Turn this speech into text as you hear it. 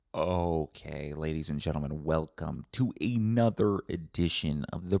Okay, ladies and gentlemen, welcome to another edition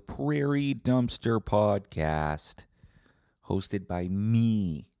of the Prairie Dumpster Podcast, hosted by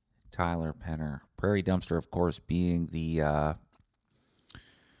me, Tyler Penner. Prairie Dumpster, of course, being the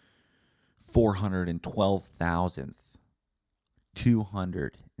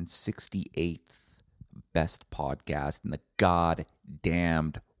 412,268th best podcast in the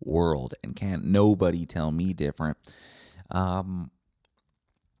goddamned world, and can't nobody tell me different.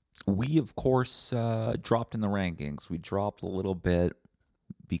 We, of course, dropped in the rankings. We dropped a little bit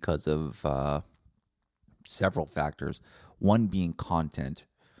because of several factors. One being content.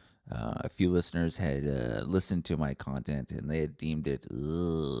 A few listeners had listened to my content and they had deemed it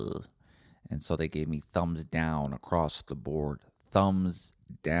ugh. And so they gave me thumbs down across the board. Thumbs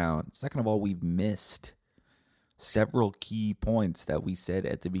down. Second of all, we've missed several key points that we said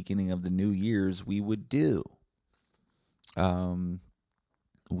at the beginning of the new year's we would do.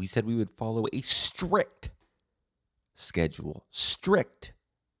 We said we would follow a strict schedule.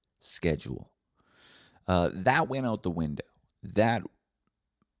 That went out the window. That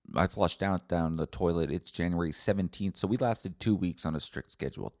I flushed down the toilet. It's January 17th, so we lasted 2 weeks on a strict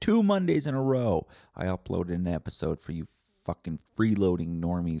schedule. 2 Mondays in a row, I uploaded an episode for you fucking freeloading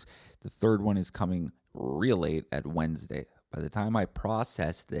normies. The third one is coming real late at Wednesday. By the time I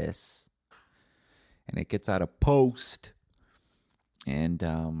process this and it gets out of post, and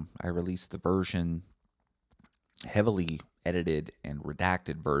I released the version, heavily edited and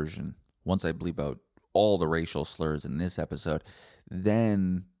redacted version, once I bleep out all the racial slurs in this episode,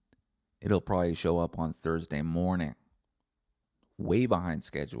 then it'll probably show up on Thursday morning. Way behind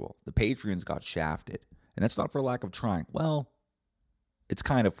schedule. The Patreons got shafted. And that's not for lack of trying. Well, it's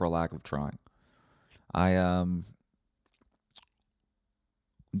kind of for lack of trying. I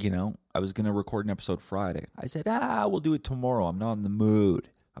was going to record an episode Friday. I said, we'll do it tomorrow. I'm not in the mood.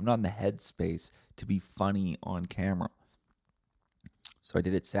 I'm not in the headspace to be funny on camera. So I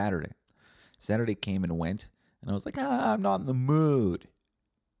did it Saturday. Saturday came and went, and I was like, I'm not in the mood.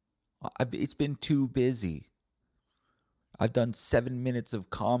 It's been too busy. I've done 7 minutes of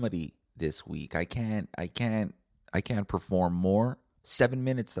comedy this week. I can't perform more. 7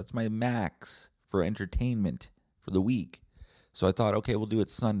 minutes, that's my max for entertainment for the week. So I thought, okay, we'll do it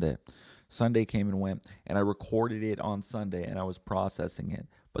Sunday. Sunday came and went, and I recorded it on Sunday, and I was processing it.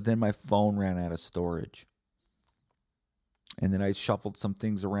 But then my phone ran out of storage. And then I shuffled some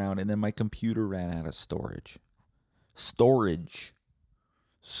things around, and then my computer ran out of storage. Storage.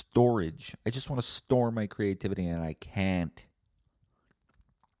 I just want to store my creativity, and I can't.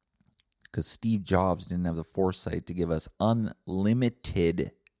 Because Steve Jobs didn't have the foresight to give us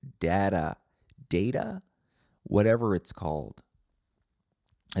unlimited data. Data? Whatever it's called.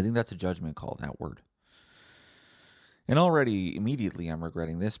 I think that's a judgment call, that word. And already, immediately, I'm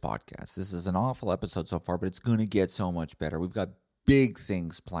regretting this podcast. This is an awful episode so far, but it's going to get so much better. We've got big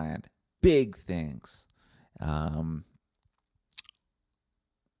things planned. Big things.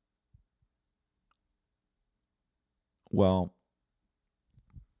 Well,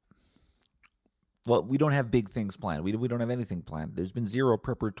 we don't have big things planned. We don't have anything planned. There's been zero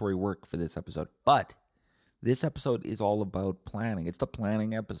preparatory work for this episode. But this episode is all about planning. It's the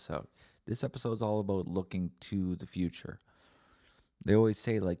planning episode. This episode is all about looking to the future. They always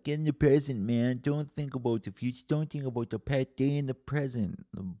say, like, get in the present, man. Don't think about the future. Don't think about the past. Stay in the present.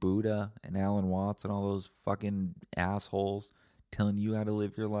 The Buddha and Alan Watts and all those fucking assholes telling you how to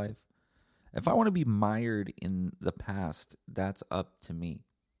live your life. If I want to be mired in the past, that's up to me.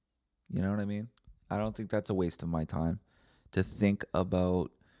 You know what I mean? I don't think that's a waste of my time to think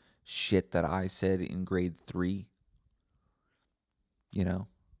about shit that I said in grade 3. You know?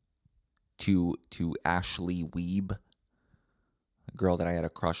 To Ashley Weeb, a girl that I had a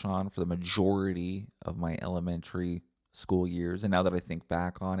crush on for the majority of my elementary school years. And now that I think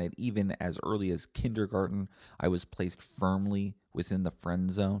back on it, even as early as kindergarten, I was placed firmly within the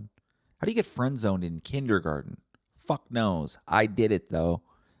friend zone. How do you get friend zoned in kindergarten? Fuck knows. I did it, though.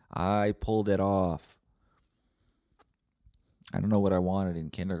 I pulled it off. I don't know what I wanted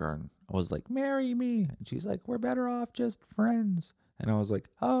in kindergarten. I was like, marry me. And she's like, we're better off just friends. And I was like,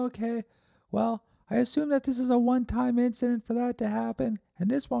 oh, okay. Well, I assume that this is a one-time incident for that to happen, and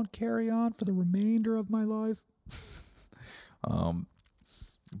this won't carry on for the remainder of my life.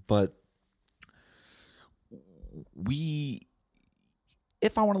 But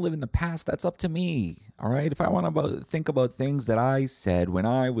if I want to live in the past, that's up to me, all right? If I want to think about things that I said when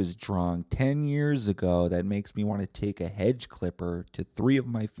I was drunk 10 years ago that makes me want to take a hedge clipper to 3 of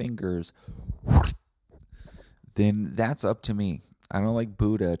my fingers, then that's up to me. I don't like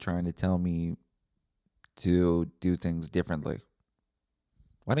Buddha trying to tell me to do things differently.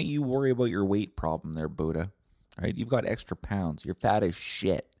 Why don't you worry about your weight problem there, Buddha? All right, you've got extra pounds. You're fat as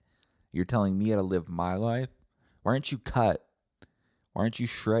shit. You're telling me how to live my life? Why aren't you cut? Why aren't you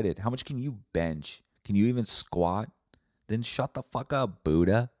shredded? How much can you bench? Can you even squat? Then shut the fuck up,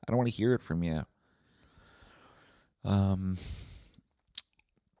 Buddha. I don't want to hear it from you. Or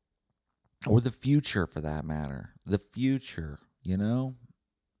the future, for that matter. The future, you know?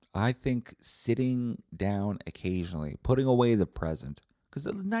 I think sitting down occasionally, putting away the present, because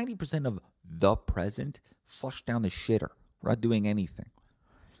 90% of the present flush down the shitter. We're not doing anything,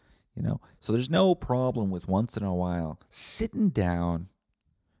 you know? So there's no problem with once in a while sitting down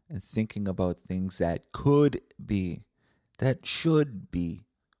and thinking about things that could be, that should be,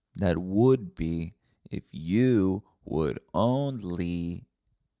 that would be, if you would only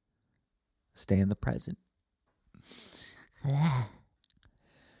stay in the present.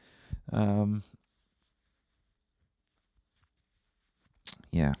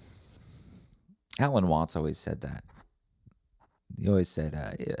 Yeah. Alan Watts always said that. He always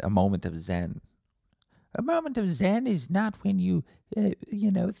said a moment of Zen. A moment of Zen is not when you,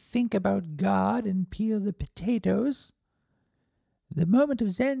 think about God and peel the potatoes. The moment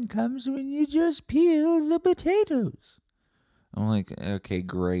of Zen comes when you just peel the potatoes. I'm like, okay,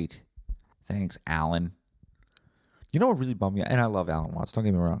 great. Thanks, Alan. You know what really bummed me out? And I love Alan Watts, don't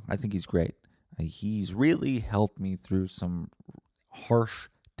get me wrong. I think he's great. He's really helped me through some harsh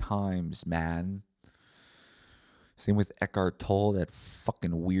times, man. Same with Eckhart Tolle, that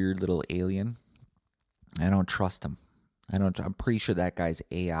fucking weird little alien. I don't trust him. I'm pretty sure that guy's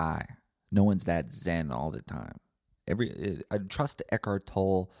AI. No one's that zen all the time. I'd trust Eckhart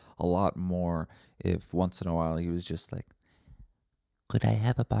Tolle a lot more if once in a while he was just like, could I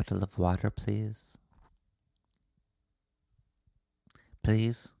have a bottle of water, please?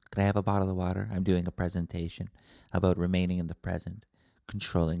 Please, could I have a bottle of water? I'm doing a presentation about remaining in the present,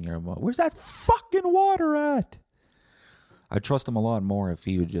 controlling your emotions. Where's that fucking water at? I'd trust him a lot more if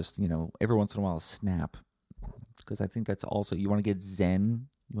he would just, every once in a while snap. Because I think that's also, you want to get zen,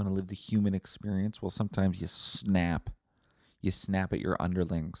 you want to live the human experience. Well, sometimes you snap. You snap at your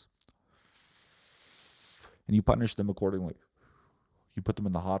underlings. And you punish them accordingly. You put them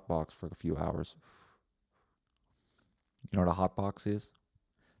in the hot box for a few hours. You know what a hot box is?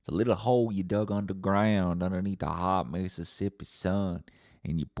 It's a little hole you dug underground underneath the hot Mississippi sun.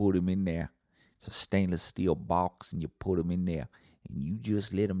 And you put them in there. It's a stainless steel box and you put them in there. And you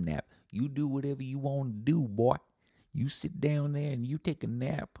just let them nap. You do whatever you want to do, boy. You sit down there and you take a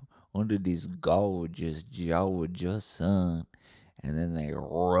nap under this gorgeous Georgia sun. And then they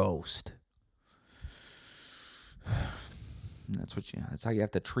roast. That's how you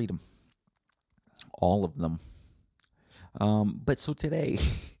have to treat them. All of them. But so today,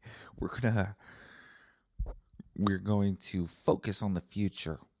 we're going to focus on the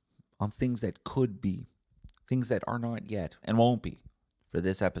future, on things that could be, things that are not yet and won't be for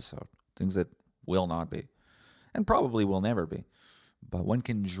this episode, things that will not be, and probably will never be. But one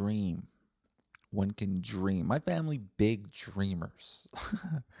can dream. One can dream. My family, big dreamers.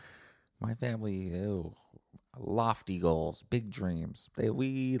 My family, lofty goals, big dreams.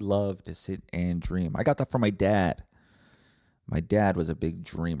 We love to sit and dream. I got that from my dad. My dad was a big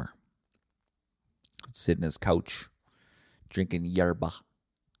dreamer. He'd sit in his couch, drinking yerba,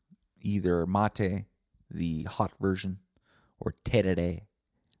 either mate, the hot version, or tereré,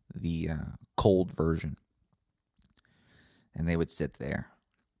 the cold version. And they would sit there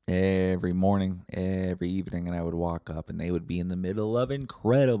every morning, every evening, and I would walk up, and they would be in the middle of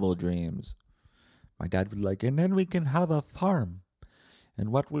incredible dreams. My dad would be like, and then we can have a farm.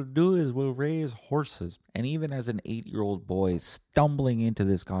 And what we'll do is we'll raise horses. And even as an 8-year-old boy stumbling into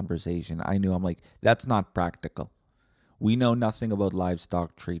this conversation, I knew, I'm like, that's not practical. We know nothing about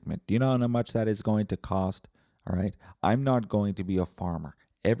livestock treatment. Do you know how much that is going to cost? All right. I'm not going to be a farmer.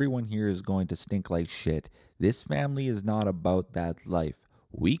 Everyone here is going to stink like shit. This family is not about that life.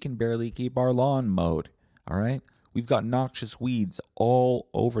 We can barely keep our lawn mowed. All right. We've got noxious weeds all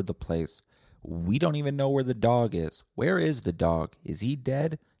over the place. We don't even know where the dog is. Where is the dog? Is he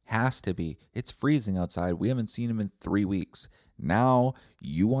dead? Has to be. It's freezing outside. We haven't seen him in 3 weeks. Now,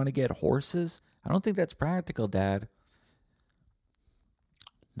 you want to get horses? I don't think that's practical, Dad.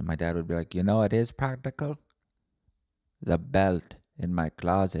 And my dad would be like, it is practical. The belt in my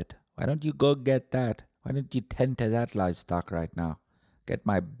closet. Why don't you go get that? Why don't you tend to that livestock right now? Get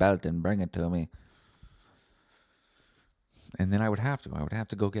my belt and bring it to me. And then I would have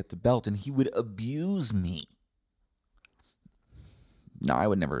to go get the belt, and he would abuse me. No,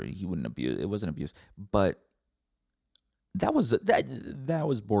 he wouldn't abuse, it wasn't abuse, but that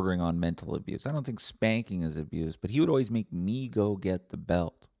was bordering on mental abuse. I don't think spanking is abuse, but he would always make me go get the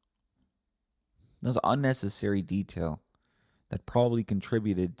belt. That was unnecessary detail that probably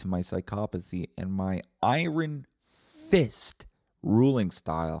contributed to my psychopathy and my iron fist ruling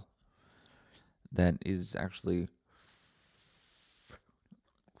style that is actually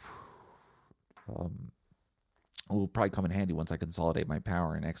will probably come in handy once I consolidate my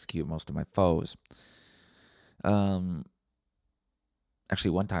power and execute most of my foes.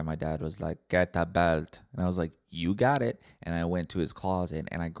 Actually, one time my dad was like, "Get that belt," and I was like, "You got it." And I went to his closet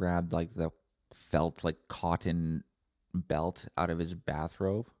and I grabbed like the felt like cotton belt out of his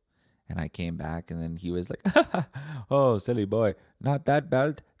bathrobe, and I came back, and then he was like, "Oh, silly boy, not that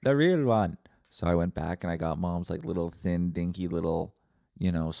belt, the real one." So I went back and I got mom's like little thin, dinky little,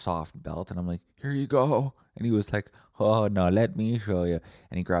 soft belt, and I'm like, "Here you go." And he was like, "Oh no, let me show you."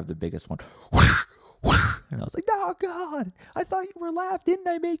 And he grabbed the biggest one. And I was like, "Oh God, I thought you were laughing. Didn't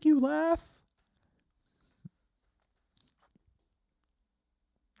I make you laugh?"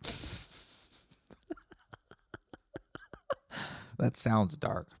 That sounds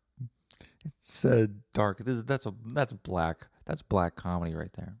dark. It's dark. That's black comedy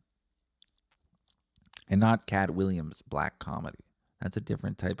right there, and not Cat Williams black comedy. That's a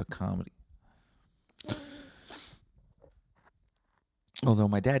different type of comedy. Although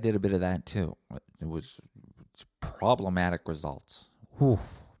my dad did a bit of that too. It's problematic results.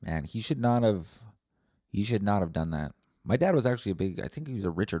 Oof, man, he should not have done that. My dad was actually I think he was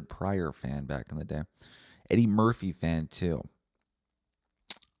a Richard Pryor fan back in the day. Eddie Murphy fan too.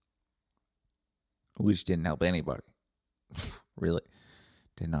 Which didn't help anybody. Really.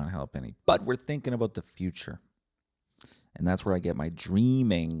 Did not help any. But we're thinking about the future. And that's where I get my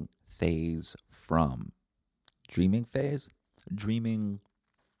dreaming phase from. Dreaming phase? Dreaming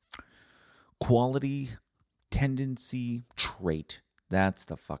quality, tendency, trait. That's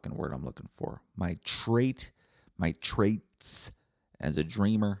the fucking word I'm looking for. My traits as a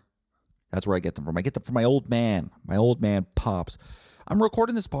dreamer. That's where I get them from. I get them from my old man Pops. I'm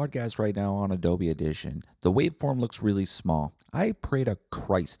recording this podcast right now on Adobe Audition. The waveform looks really small. I pray to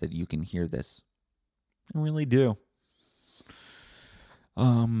Christ that you can hear this. I really do.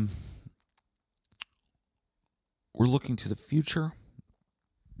 We're looking to the future.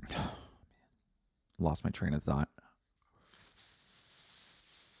 Lost my train of thought.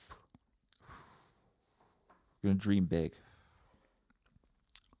 We're going to dream big.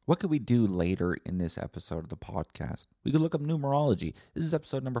 What could we do later in this episode of the podcast? We could look up numerology. This is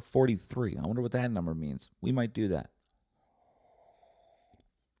episode number 43. I wonder what that number means. We might do that.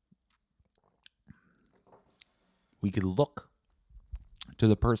 We could look to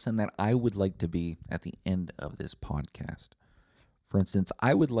the person that I would like to be at the end of this podcast. For instance,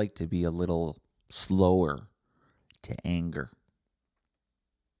 I would like to be a little slower to anger.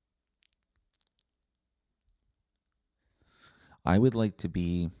 I would like to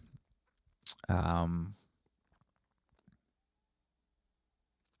be I'd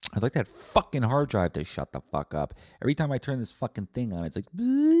like that fucking hard drive to shut the fuck up. Every time I turn this fucking thing on, it's like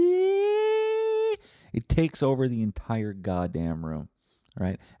it takes over the entire goddamn room.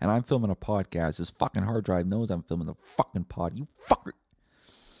 Right? And I'm filming a podcast. This fucking hard drive knows I'm filming the fucking pod. You fucker.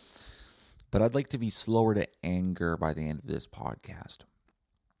 But I'd like to be slower to anger by the end of this podcast.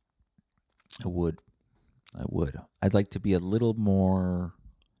 I would. I'd like to be a little more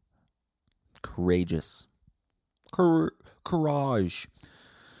courageous. Courage.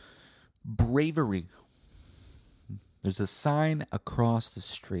 Bravery. There's a sign across the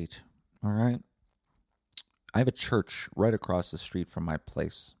street. All right? I have a church right across the street from my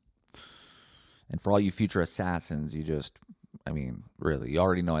place. And for all you future assassins, really, you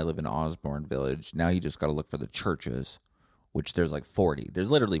already know I live in Osborne Village. Now you just got to look for the churches, which there's like 40. There's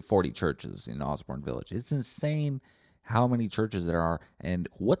literally 40 churches in Osborne Village. It's insane how many churches there are and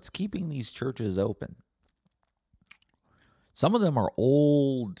what's keeping these churches open. Some of them are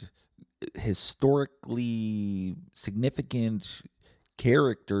old, historically significant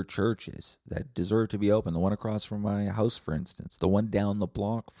character churches that deserve to be open. The one across from my house, for instance. The one down the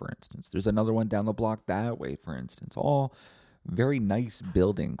block, for instance. There's another one down the block that way, for instance. All very nice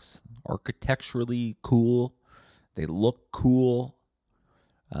buildings. Architecturally cool. They look cool.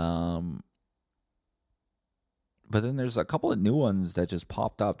 But then there's a couple of new ones that just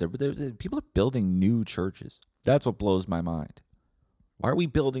popped up. People are building new churches. That's what blows my mind. Why are we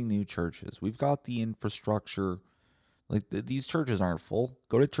building new churches? We've got the infrastructure. Like, these churches aren't full.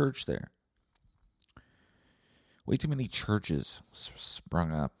 Go to church there. Way too many churches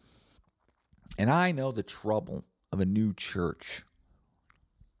sprung up. And I know the trouble of a new church.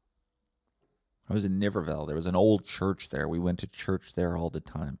 I was in Niverville. There was an old church there. We went to church there all the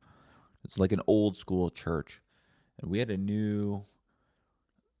time. It's like an old school church. And we had a new...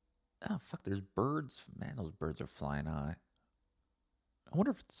 Oh, fuck, there's birds. Man, those birds are flying high. I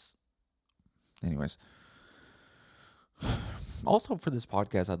wonder if it's... Anyways. Also, for this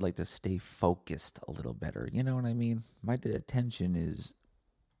podcast, I'd like to stay focused a little better. You know what I mean? My attention is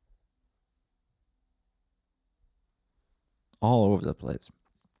all over the place.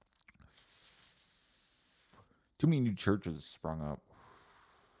 Too many new churches sprung up.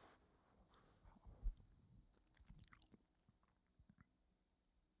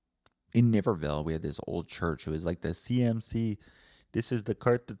 In Niverville, we had this old church. It was like the CMC. This is the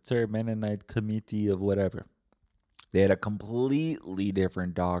Carter Mennonite Committee of whatever. They had a completely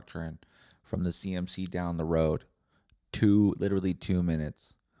different doctrine from the CMC down the road. Literally 2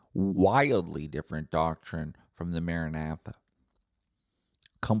 minutes. Wildly different doctrine from the Maranatha.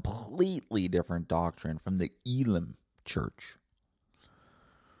 Completely different doctrine from the Elam Church.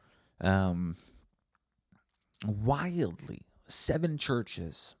 Wildly. 7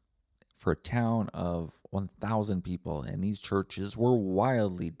 churches for a town of 1,000 people. And these churches were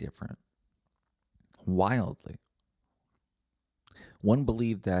wildly different. Wildly. One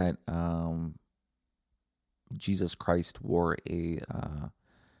believed that Jesus Christ wore a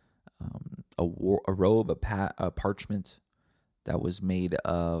robe, a parchment that was made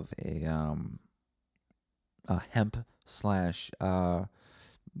of a hemp /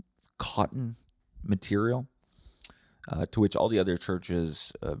 cotton material, to which all the other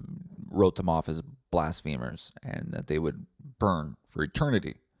churches wrote them off as blasphemers and that they would burn for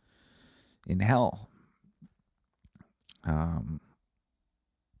eternity in hell.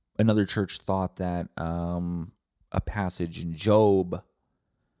 Another church thought that a passage in Job,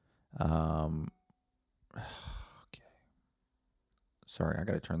 okay. Sorry, I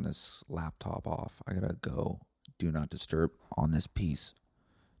got to turn this laptop off. I got to go do not disturb on this piece.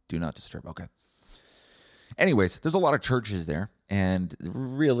 Do not disturb. Okay. Anyways, there's a lot of churches there, and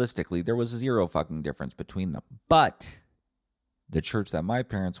realistically, there was zero fucking difference between them. But the church that my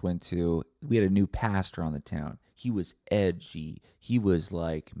parents went to, we had a new pastor on the town. He was edgy. He was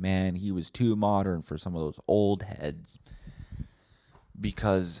like, man, he was too modern for some of those old heads.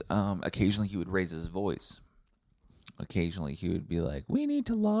 Because occasionally he would raise his voice. Occasionally he would be like, we need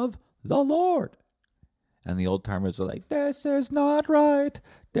to love the Lord. And the old timers were like, this is not right.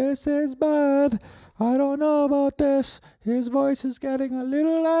 This is bad. I don't know about this. His voice is getting a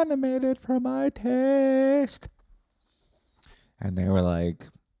little animated for my taste. And they were like,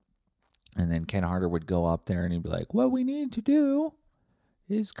 and then Ken Harder would go up there and he'd be like, what we need to do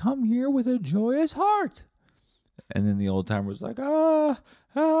is come here with a joyous heart. And then the old timer was like,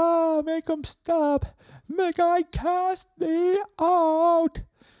 make them stop. Make I cast thee out.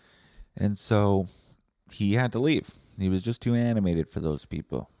 And so he had to leave. He was just too animated for those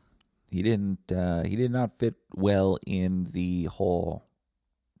people. He did not fit well in the whole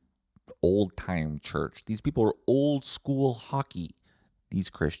old time church. These people are old school hockey, these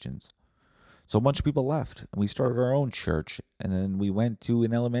Christians. So a bunch of people left, and we started our own church, and then we went to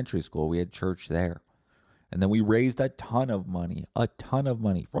an elementary school. We had church there. And then we raised a ton of money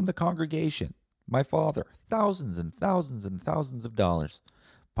from the congregation. My father, thousands and thousands and thousands of dollars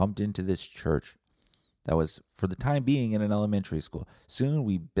pumped into this church that was, for the time being, in an elementary school. Soon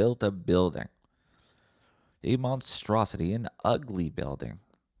we built a building, a monstrosity, an ugly building,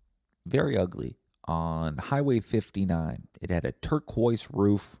 very ugly, on Highway 59. It had a turquoise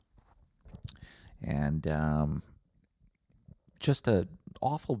roof and just an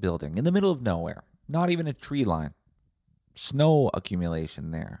awful building in the middle of nowhere. Not even a tree line. Snow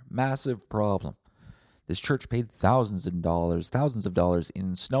accumulation there. Massive problem. This church paid thousands of dollars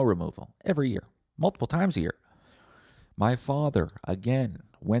in snow removal every year, multiple times a year. My father, again,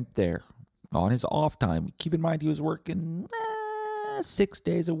 went there on his off time. Keep in mind he was working 6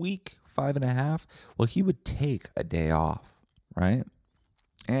 days a week, 5.5. Well, he would take a day off, right?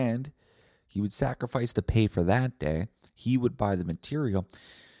 And he would sacrifice to pay for that day. He would buy the material.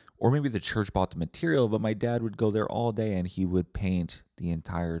 Or maybe the church bought the material, but my dad would go there all day and he would paint the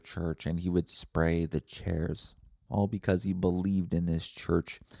entire church and he would spray the chairs, all because he believed in this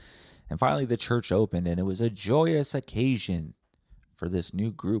church. And finally the church opened, and it was a joyous occasion for this new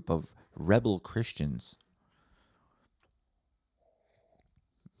group of rebel Christians.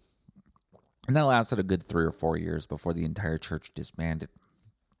 And that lasted a good 3 or 4 years before the entire church disbanded.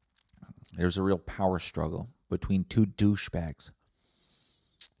 There's a real power struggle between two douchebags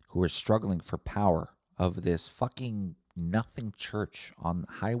who were struggling for power of this fucking nothing church on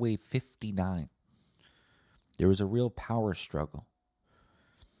Highway 59. There was a real power struggle.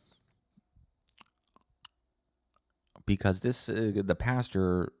 because the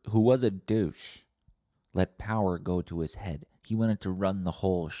pastor, who was a douche, let power go to his head. He wanted to run the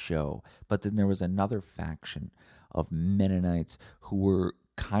whole show. But then there was another faction of Mennonites who were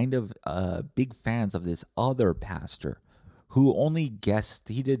kind of big fans of this other pastor who only guessed.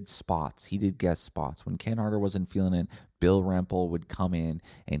 He did guest spots. When Ken Harder wasn't feeling it, Bill Rempel would come in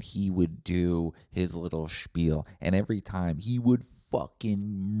and he would do his little spiel. And every time he would fucking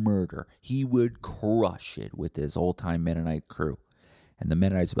murder. He would crush it with his old-time Mennonite crew. And the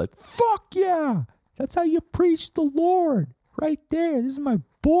Mennonites would be like, fuck yeah! That's how you preach the Lord. Right there. This is my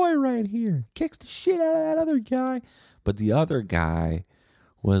boy right here. Kicks the shit out of that other guy. But the other guy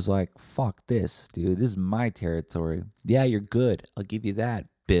was like, fuck this, dude. This is my territory. Yeah, you're good. I'll give you that,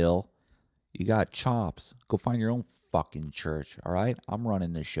 Bill. You got chops. Go find your own fucking church, all right? I'm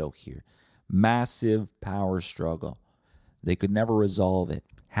running the show here. Massive power struggle. They could never resolve it.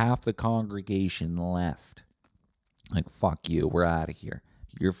 Half the congregation left. Like, fuck you. We're out of here.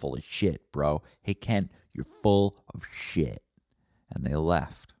 You're full of shit, bro. Hey, Ken, you're full of shit. And they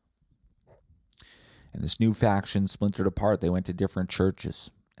left. And this new faction splintered apart. They went to different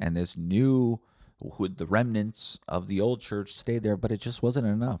churches. And this new, the remnants of the old church stayed there, but it just wasn't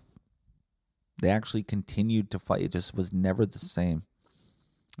enough. They actually continued to fight. It just was never the same.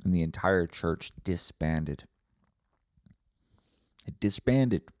 And the entire church disbanded. It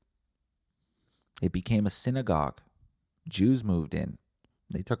disbanded. It became a synagogue. Jews moved in.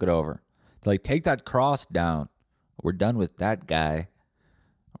 They took it over. They're like, take that cross down. We're done with that guy.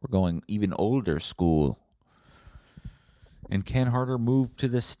 We're going even older school. And Ken Harder moved to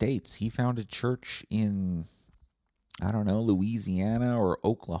the States. He found a church in, I don't know, Louisiana or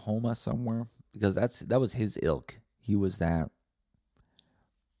Oklahoma somewhere. Because that was his ilk. He was that.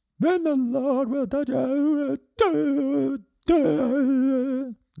 Then the Lord will touch you.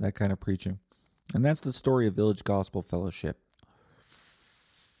 That kind of preaching. And that's the story of Village Gospel Fellowship.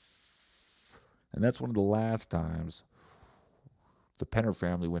 And that's one of the last times the Penner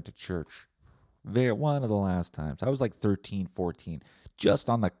family went to church. One of the last times. I was like 13, 14, just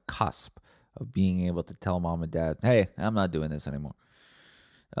on the cusp of being able to tell mom and dad, hey, I'm not doing this anymore.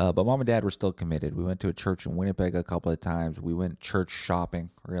 But mom and dad were still committed. We went to a church in Winnipeg a couple of times. We went church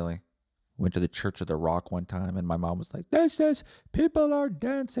shopping, really. Went to the Church of the Rock one time, and my mom was like, this is, people are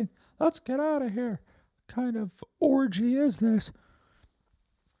dancing. Let's get out of here. What kind of orgy is this?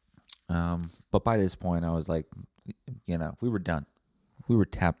 But by this point, I was like, we were done. We were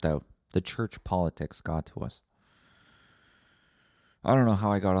tapped out. The church politics got to us. I don't know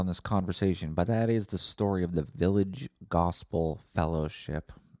how I got on this conversation, but that is the story of the Village Gospel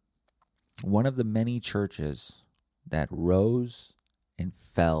Fellowship. One of the many churches that rose and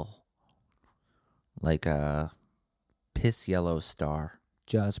fell like a piss yellow star,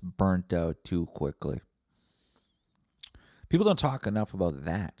 just burnt out too quickly. People don't talk enough about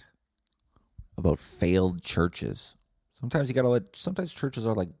that, about failed churches. Sometimes churches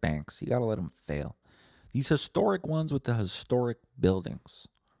are like banks. You gotta let them fail. These historic ones with the historic buildings,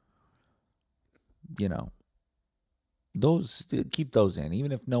 those, keep those in.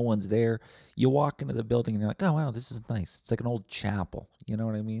 Even if no one's there, you walk into the building and you're like, oh, wow, this is nice. It's like an old chapel. You know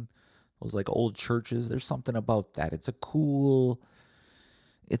what I mean? Those like old churches, there's something about that. It's a cool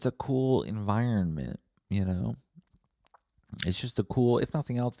environment, It's just if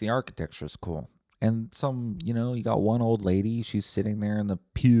nothing else, the architecture is cool. And you got one old lady, she's sitting there in the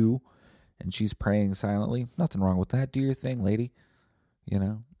pew, and she's praying silently. Nothing wrong with that. Do your thing, lady.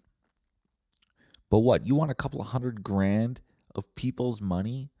 But what? You want a couple of $100,000 of people's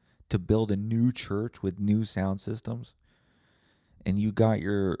money to build a new church with new sound systems? And you got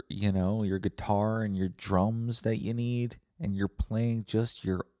your guitar and your drums that you need, and you're playing just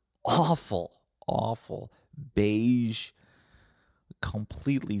your awful beige,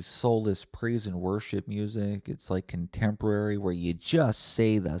 completely soulless praise and worship music. It's like contemporary where you just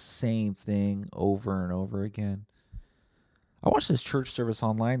say the same thing over and over again. I watched this church service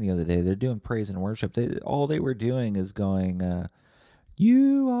online the other day. They're doing praise and worship. All they were doing is going,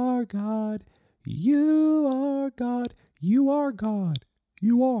 you are God, you are God, you are God,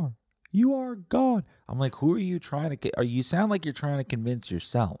 you are God. I'm like, who are you trying to get? You sound like you're trying to convince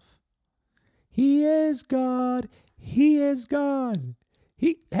yourself. He is God. He is God.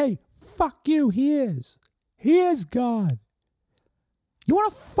 Hey, fuck you. He is God. You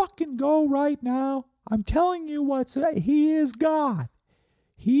want to fucking go right now? I'm telling you he is God.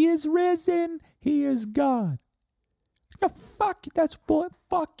 He is risen. He is God. No, fuck you.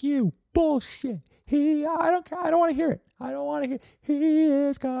 Fuck you. Bullshit. I don't care. I don't want to hear it. I don't want to hear, He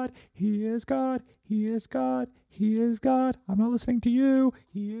is God, He is God, He is God, He is God. I'm not listening to you.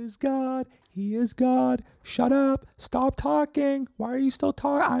 He is God, He is God. Shut up. Stop talking. Why are you still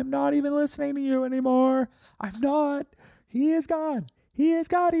talking? I'm not even listening to you anymore. I'm not. He is God. He is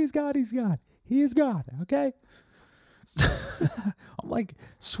God, He's God, He's God. He is God, okay? I'm like,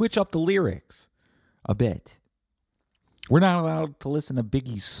 switch up the lyrics a bit. We're not allowed to listen to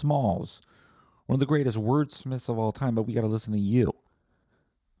Biggie Smalls, one of the greatest wordsmiths of all time, but we got to listen to you.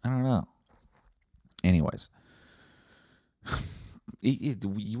 I don't know. Anyways. What,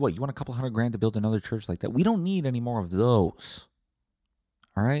 you want a couple $100,000 to build another church like that? We don't need any more of those.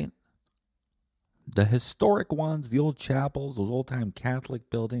 All right? The historic ones, the old chapels, those old-time Catholic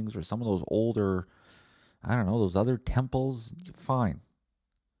buildings, or some of those older, I don't know, those other temples, fine.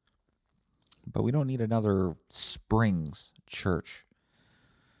 But we don't need another Springs church.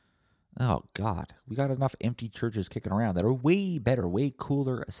 Oh, God. We got enough empty churches kicking around that are way better, way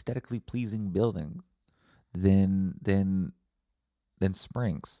cooler, aesthetically pleasing buildings than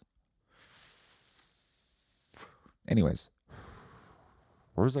Springs. Anyways,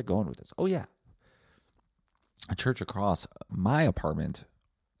 where was I going with this? Oh, yeah. A church across my apartment,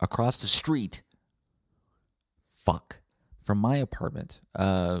 across the street, from my apartment.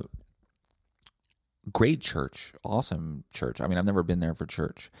 Great church, awesome church. I mean, I've never been there for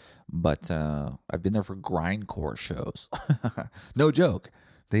church, but I've been there for grindcore shows. No joke.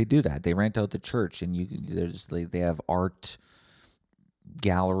 They do that. They rent out the church, and they have art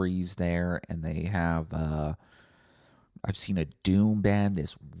galleries there, and they have. I've seen a doom band,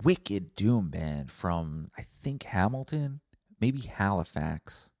 this wicked doom band from I think Hamilton, maybe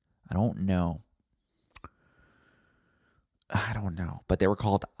Halifax. I don't know, but they were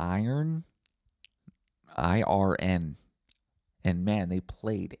called IRN. IRN. And man, they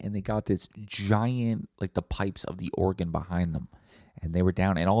played, and they got this giant, like the pipes of the organ behind them. And they were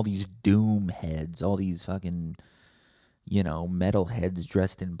down, and all these doom heads, all these fucking, metal heads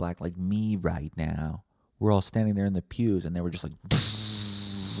dressed in black like me right now. We're all standing there in the pews, and they were just like,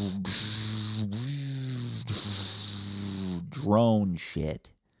 drone shit.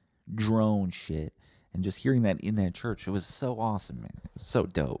 And just hearing that in that church, it was so awesome, man. It was so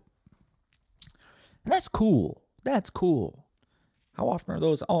dope. And that's cool. How often are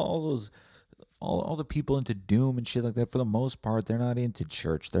those all the people into doom and shit like that? For the most part, they're not into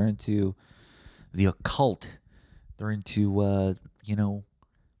church. They're into the occult. They're into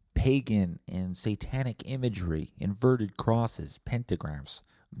pagan and satanic imagery, inverted crosses, pentagrams,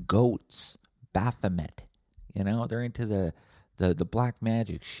 goats, Baphomet. They're into the black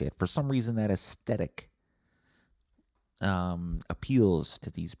magic shit. For some reason, that aesthetic appeals to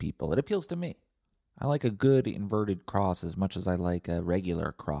these people. It appeals to me. I like a good inverted cross as much as I like a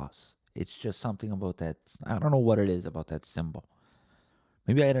regular cross. It's just something about that. I don't know what it is about that symbol.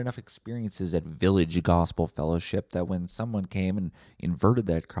 Maybe I had enough experiences at Village Gospel Fellowship that when someone came and inverted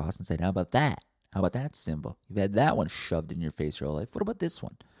that cross and said, how about that? How about that symbol? You've had that one shoved in your face your whole life. What about this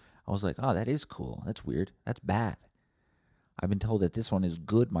one? I was like, oh, that is cool. That's weird. That's bad. I've been told that this one is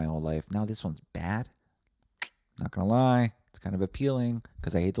good my whole life. Now this one's bad. Not going to lie. It's kind of appealing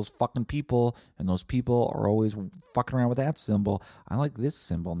because I hate those fucking people, and those people are always fucking around with that symbol. I like this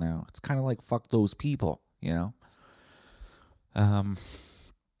symbol now. It's kind of like fuck those people, But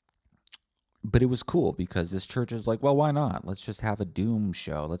it was cool because this church is like, well, why not? Let's just have a doom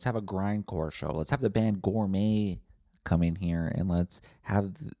show. Let's have a grindcore show. Let's have the band Gourmet come in here, and let's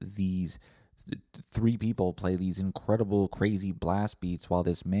have these 3 people play these incredible, crazy blast beats while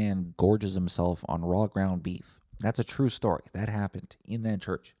this man gorges himself on raw ground beef. That's a true story. That happened in that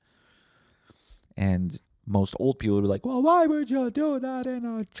church. And most old people would be like, well, why would you do that in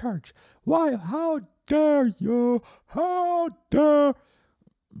a church? Why? How dare you? How dare?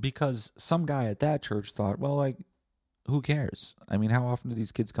 Because some guy at that church thought, well, like, who cares? I mean, how often do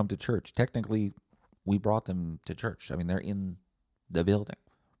these kids come to church? Technically, we brought them to church. I mean, they're in the building.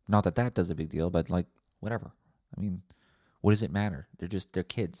 Not that does a big deal, but like, whatever. I mean, what does it matter? They're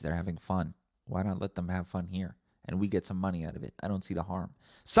kids. They're having fun. Why not let them have fun here? And we get some money out of it. I don't see the harm.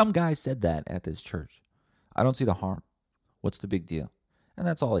 Some guy said that at this church. I don't see the harm. What's the big deal? And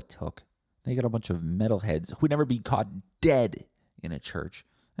that's all it took. They got a bunch of metalheads who'd never be caught dead in a church.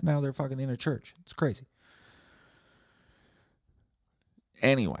 And now they're fucking in a church. It's crazy.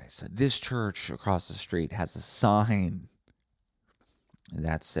 Anyways, this church across the street has a sign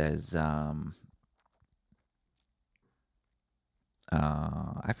that says,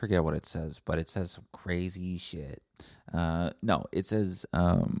 I forget what it says, but it says some crazy shit. No, it says,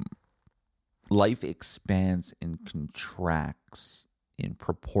 life expands and contracts in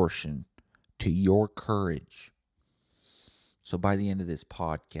proportion to your courage. So by the end of this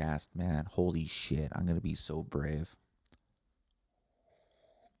podcast, man, holy shit, I'm going to be so brave.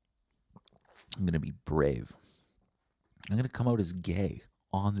 I'm going to be brave. I'm going to come out as gay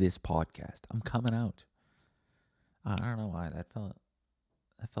on this podcast. I'm coming out. I don't know why that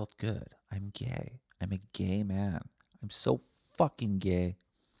felt good. I'm gay. I'm a gay man. I'm so fucking gay.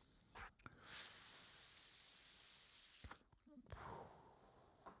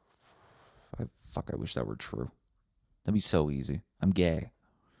 I wish that were true. That'd be so easy. I'm gay.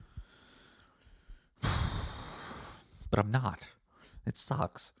 But I'm not. It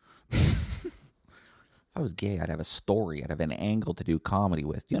sucks. If I was gay, I'd have a story. I'd have an angle to do comedy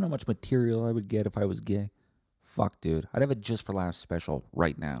with. Do you know how much material I would get if I was gay? Fuck, dude. I'd have a Just for Laughs special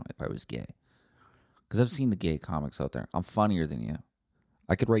right now if I was gay. Because I've seen the gay comics out there. I'm funnier than you.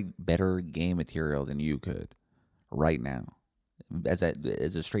 I could write better gay material than you could right now. As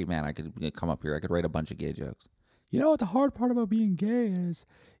a straight man, I could come up here. I could write a bunch of gay jokes. You know what the hard part about being gay is?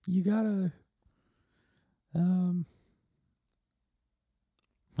 You gotta...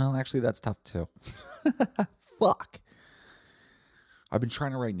 Well, actually, that's tough too. Fuck. I've been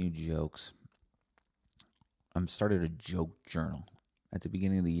trying to write new jokes. I started a joke journal at the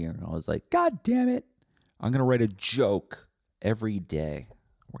beginning of the year, and I was like, God damn it. I'm going to write a joke every day.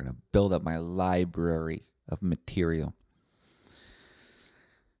 We're going to build up my library of material.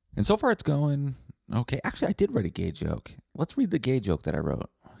 And so far it's going okay. Actually, I did write a gay joke. Let's read the gay joke that I wrote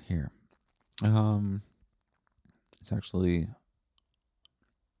here. It's actually...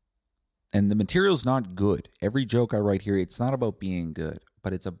 And the material's not good. Every joke I write here, it's not about being good,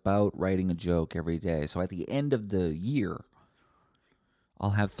 but it's about writing a joke every day. So at the end of the year,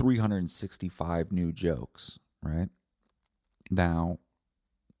 I'll have 365 new jokes, right? Now,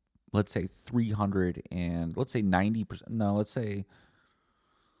 let's say 300 and let's say 90%. No, let's say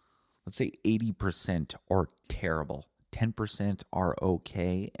 80% are terrible. 10% are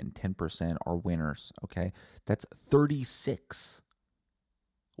okay, and 10% are winners, okay? That's 36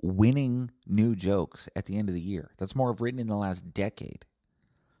 winning new jokes at the end of the year. That's more I've written in the last decade.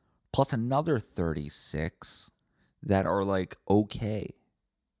 Plus another 36 that are like okay.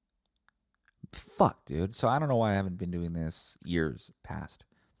 Fuck, dude. So I don't know why I haven't been doing this years past.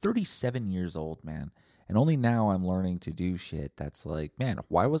 37 years old, man. And only now I'm learning to do shit that's like, man,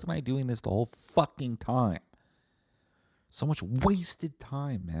 why wasn't I doing this the whole fucking time? So much wasted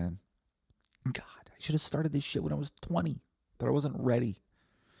time, man. God, I should have started this shit when I was 20, but I wasn't ready.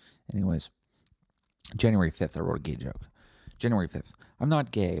 Anyways, January 5th, I wrote a gay joke. January 5th. I'm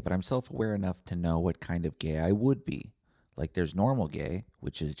not gay, but I'm self-aware enough to know what kind of gay I would be. Like there's normal gay,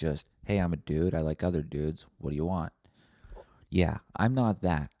 which is just, hey, I'm a dude. I like other dudes. What do you want? Yeah, I'm not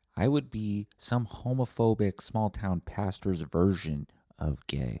that. I would be some homophobic small-town pastor's version of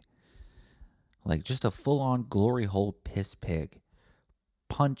gay. Like just a full-on glory hole piss pig.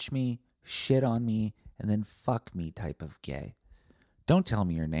 Punch me, shit on me, and then fuck me type of gay. Don't tell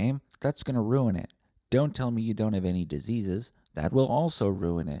me your name. That's going to ruin it. Don't tell me you don't have any diseases. That will also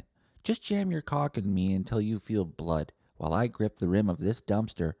ruin it. Just jam your cock in me until you feel blood while I grip the rim of this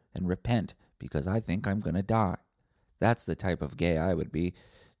dumpster and repent because I think I'm going to die. That's the type of gay I would be.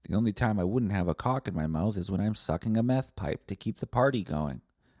 The only time I wouldn't have a cock in my mouth is when I'm sucking a meth pipe to keep the party going.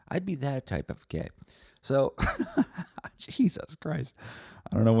 I'd be that type of gay. So, Jesus Christ.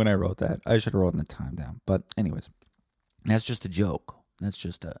 I don't know when I wrote that. I should have written the time down. But anyways, that's just a joke. That's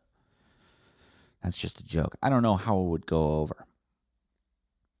just a joke. I don't know how it would go over.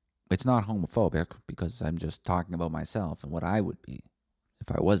 It's not homophobic because I'm just talking about myself and what I would be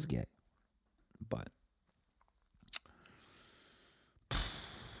if I was gay. But we're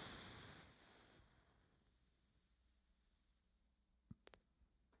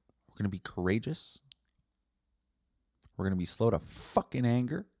going to be courageous. We're going to be slow to fucking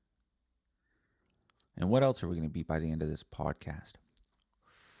anger. And what else are we going to be by the end of this podcast?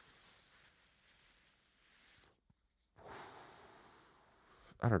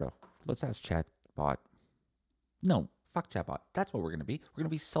 I don't know. Let's ask Chatbot. No, fuck Chatbot. That's what we're going to be. We're going to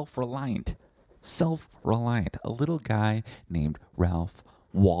be self-reliant. Self-reliant. A little guy named Ralph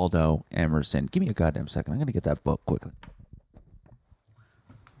Waldo Emerson. Give me a goddamn second. I'm going to get that book quickly.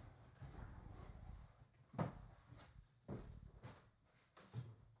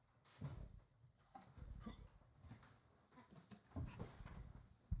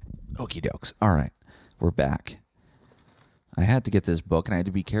 Okie dokes. All right. We're back. I had to get this book, and I had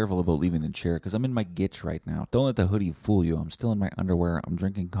to be careful about leaving the chair because I'm in my gitch right now. Don't let the hoodie fool you. I'm still in my underwear. I'm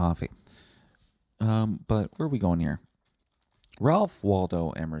drinking coffee. But where are we going here? Ralph Waldo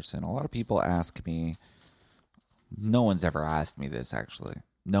Emerson. A lot of people ask me, no one's ever asked me this, actually.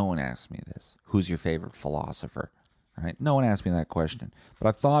 No one asked me this. Who's your favorite philosopher? Right? No one asked me that question, but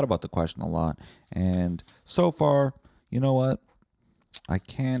I've thought about the question a lot. And so far, you know what? I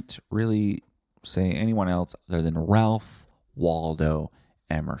can't really say anyone else other than Ralph Waldo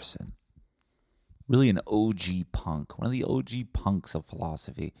Emerson. Really an OG punk, one of the OG punks of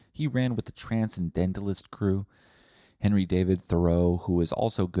philosophy. He ran with the Transcendentalist crew. Henry David Thoreau, who is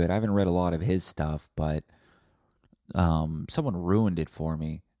also good. I haven't read a lot of his stuff, but someone ruined it for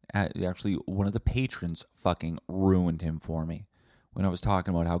me. Actually, one of the patrons fucking ruined him for me when I was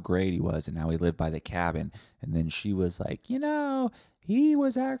talking about how great he was and how he lived by the cabin. And then she was like, he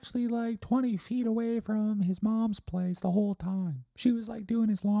was actually like 20 feet away from his mom's place the whole time. She was like doing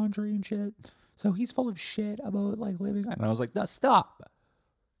his laundry and shit. So he's full of shit about like living. And I was like, no, stop.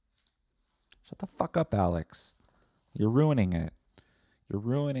 Shut the fuck up, Alex. You're ruining it. You're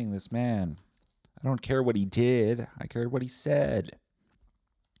ruining this man. I don't care what he did. I care what he said.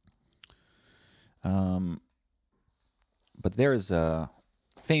 But there's a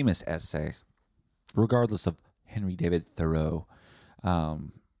famous essay, regardless of Henry David Thoreau,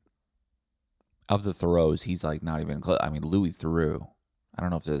 of the Thoreaus, he's like not even close. I mean, Louis Theroux. I don't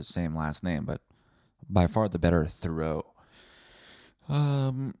know if they're the same last name, but by far the better Thoreau.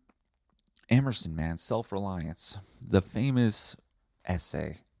 Emerson, man, self-reliance. The famous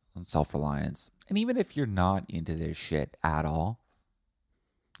essay on self-reliance. And even if you're not into this shit at all,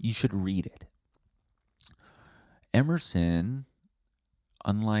 you should read it. Emerson,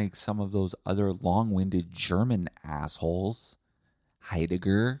 unlike some of those other long-winded German assholes,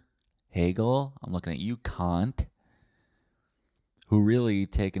 Heidegger, Hegel, I'm looking at you, Kant, who really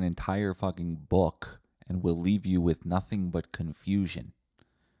take an entire fucking book and will leave you with nothing but confusion.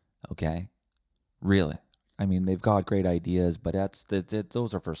 Okay? Really. I mean, they've got great ideas, but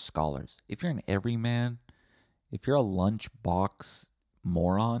those are for scholars. If you're an everyman, if you're a lunchbox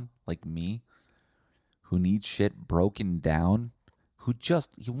moron like me, who needs shit broken down, who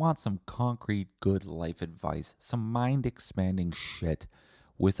wants some concrete good life advice, some mind-expanding shit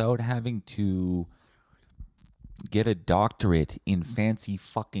without having to get a doctorate in fancy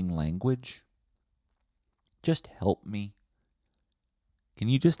fucking language, just help me. Can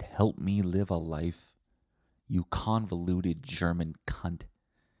you just help me live a life, you convoluted German cunt?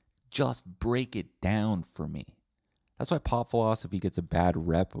 Just break it down for me. That's why pop philosophy gets a bad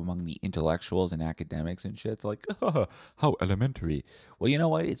rep among the intellectuals and academics and shit. It's like, how elementary. Well, you know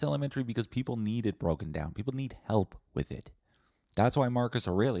what? It's elementary because people need it broken down. People need help with it. That's why Marcus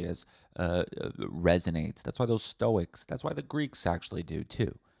Aurelius resonates. That's why those Stoics, that's why the Greeks actually do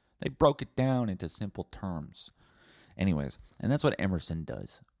too. They broke it down into simple terms. Anyways, and that's what Emerson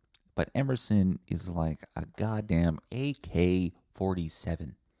does. But Emerson is like a goddamn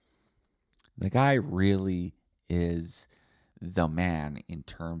AK-47. The guy really is the man in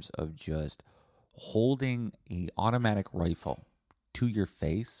terms of just holding an automatic rifle to your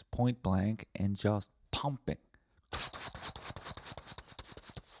face, point blank, and just pumping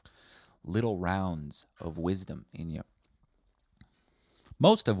little rounds of wisdom in you.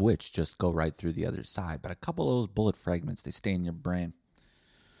 Most of which just go right through the other side, but a couple of those bullet fragments, they stay in your brain.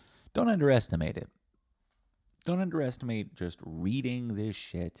 Don't underestimate it. Don't underestimate just reading this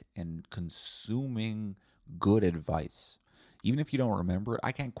shit and consuming good advice. Even if you don't remember it,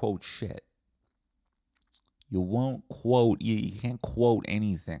 I can't quote shit. You can't quote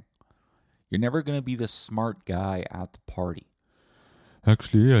anything. You're never going to be the smart guy at the party.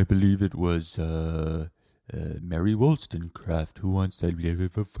 Actually, I believe it was Mary Wollstonecraft who once said blah, blah,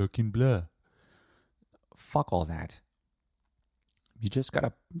 blah, fucking blah. Fuck all that. You just got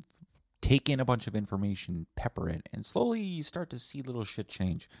to take in a bunch of information, pepper it, and slowly you start to see little shit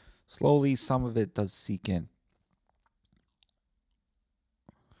change. Slowly, some of it does seek in.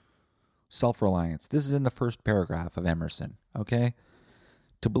 Self-reliance. This is in the first paragraph of Emerson, okay?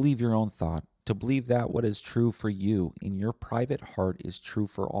 To believe your own thought, to believe that what is true for you in your private heart is true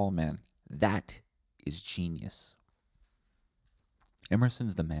for all men. That is genius.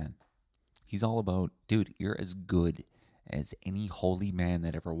 Emerson's the man. He's all about, dude, you're as good as any holy man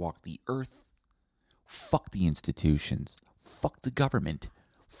that ever walked the earth. Fuck the institutions. Fuck the government.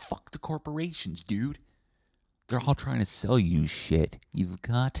 Fuck the corporations, dude. They're all trying to sell you shit. You've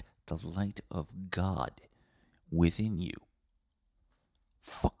got the light of God within you.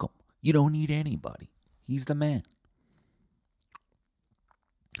 Fuck him. You don't need anybody. He's the man.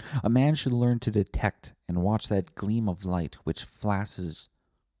 A man should learn to detect and watch that gleam of light which flashes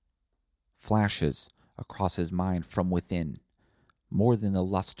across his mind from within, more than the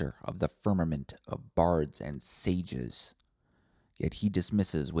luster of the firmament of bards and sages. Yet he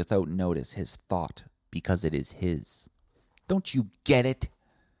dismisses without notice his thought because it is his. Don't you get it?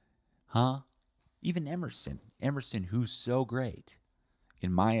 Huh? Even Emerson, who's so great,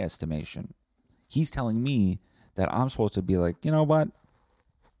 in my estimation, he's telling me that I'm supposed to be like, you know what?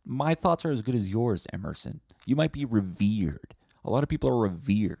 My thoughts are as good as yours, Emerson. You might be revered. A lot of people are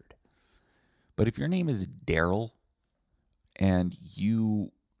revered. But if your name is Daryl and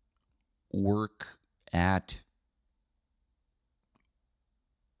you work at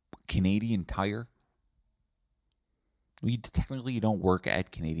Canadian Tire, technically you don't work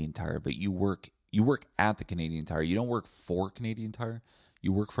at Canadian Tire, but you work at the Canadian Tire. You don't work for Canadian Tire.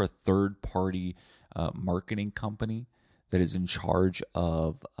 You work for a third-party marketing company that is in charge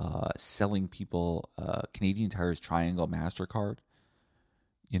of selling people Canadian Tire's Triangle MasterCard.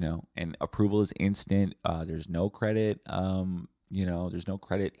 And approval is instant. There's no credit. There's no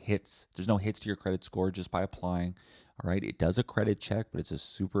credit hits. There's no hits to your credit score just by applying. All right, it does a credit check, but it's a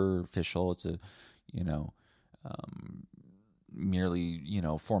superficial. It's a, merely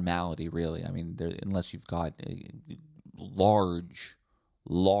formality. Really, I mean, unless you've got a large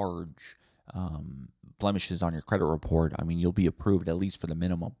blemishes on your credit report, I mean, you'll be approved at least for the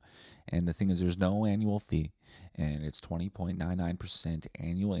minimum. And the thing is, there's no annual fee, and it's 20.99%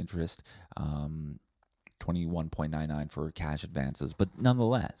 annual interest, 21.99 for cash advances. But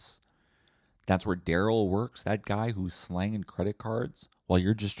nonetheless, that's where Daryl works, that guy who's slanging credit cards while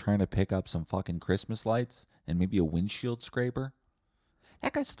you're just trying to pick up some fucking Christmas lights and maybe a windshield scraper.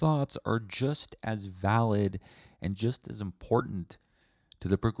 That guy's thoughts are just as valid and just as important to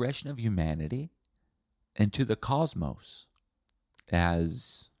the progression of humanity and to the cosmos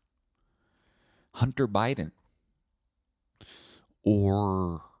as Hunter Biden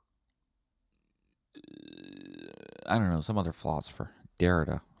or, I don't know, some other philosopher,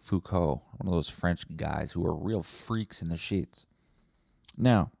 Derrida, Foucault, one of those French guys who are real freaks in the sheets.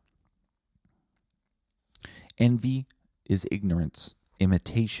 Now, envy is ignorance.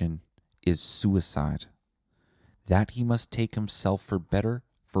 Imitation is suicide. That he must take himself for better,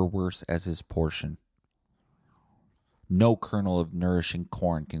 for worse as his portion. No kernel of nourishing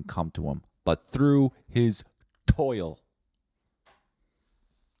corn can come to him, but through his toil.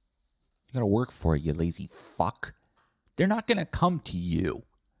 You gotta work for it, you lazy fuck. They're not gonna come to you.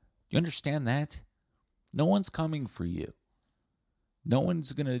 You understand that? No one's coming for you. No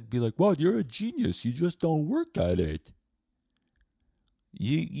one's gonna be like, well, you're a genius, you just don't work at it.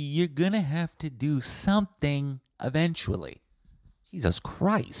 You're gonna have to do something eventually. Jesus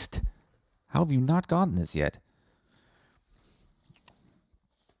Christ. How have you not gotten this yet?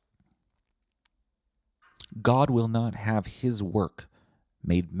 God will not have his work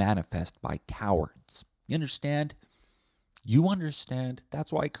made manifest by cowards. You understand? You understand?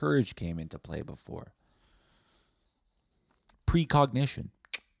 That's why courage came into play before. Precognition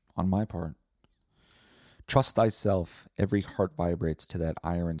on my part. Trust thyself. Every heart vibrates to that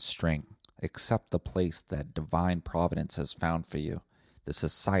iron string. Accept the place that divine providence has found for you. The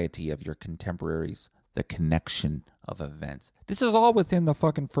society of your contemporaries. The connection of events. This is all within the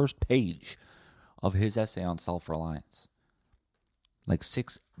fucking first page of his essay on self-reliance. Like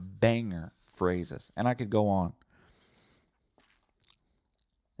 6 banger phrases. And I could go on.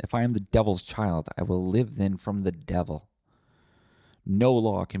 If I am the devil's child, I will live then from the devil. No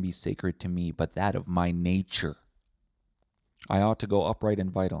law can be sacred to me but that of my nature. I ought to go upright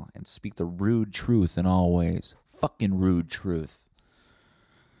and vital and speak the rude truth in all ways. Fucking rude truth.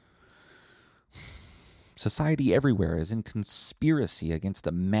 Society everywhere is in conspiracy against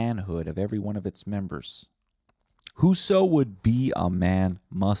the manhood of every one of its members. Whoso would be a man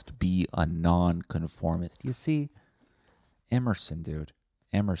must be a nonconformist. You see? Emerson, dude.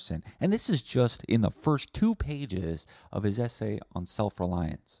 Emerson. And this is just in the first 2 pages of his essay on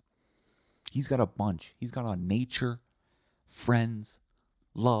self-reliance. He's got a bunch. He's got on nature, friends,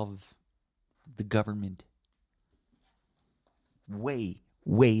 love, the government. Way,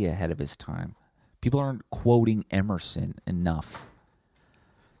 way ahead of his time. People aren't quoting Emerson enough.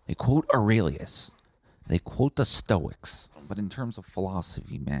 They quote Aurelius. They quote the Stoics. But in terms of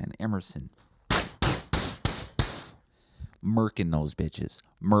philosophy, man, Emerson, murking those bitches.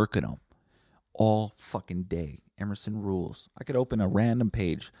 Murking them. All fucking day. Emerson rules. I could open a random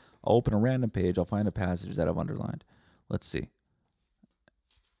page. I'll open a random page. I'll find a passage that I've underlined. Let's see.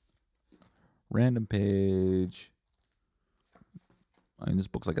 Random page. I mean, this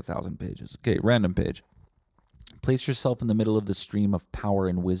book's like 1,000 pages. Okay, random page. Place yourself in the middle of the stream of power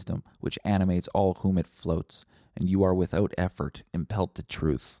and wisdom, which animates all whom it floats, and you are without effort impelled to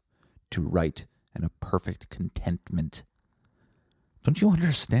truth, to right, and a perfect contentment. Don't you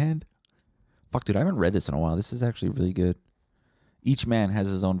understand? Fuck, dude, I haven't read this in a while. This is actually really good. Each man has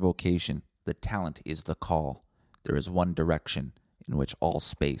his own vocation. The talent is the call. There is one direction. in which all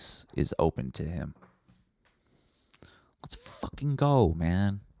space is open to him. Let's fucking go,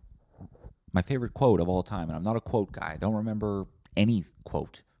 man. My favorite quote of all time, and I'm not a quote guy. I don't remember any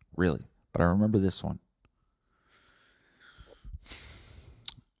quote, really, but I remember this one.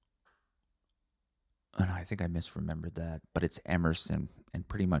 And I think I misremembered that, but it's Emerson, and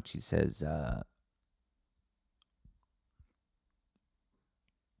pretty much he says,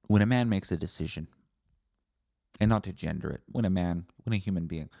 when a man makes a decision, and not to gender it, when a human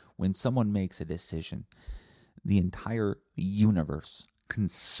being, when someone makes a decision, the entire universe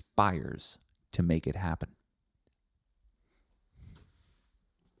conspires to make it happen.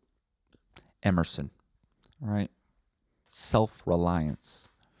 Emerson, right? Self-reliance.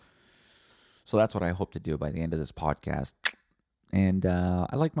 So that's what I hope to do by the end of this podcast. And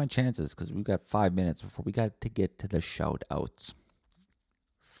I like my chances because we've got 5 minutes before we got to get to the shout-outs.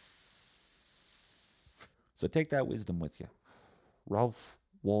 So take that wisdom with you. Ralph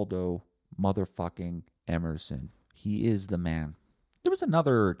Waldo motherfucking Emerson. He is the man. There was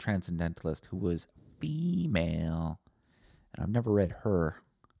another transcendentalist who was female, and I've never read her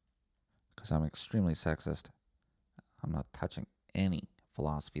because I'm extremely sexist. I'm not touching any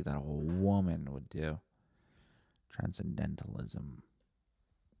philosophy that a woman would do. Transcendentalism.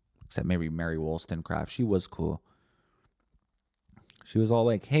 Except maybe Mary Wollstonecraft. She was cool. She was all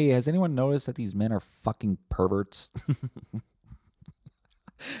like, hey, has anyone noticed that these men are fucking perverts?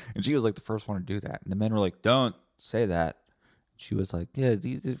 And she was like the first one to do that. And the men were like, don't say that. She was like, yeah,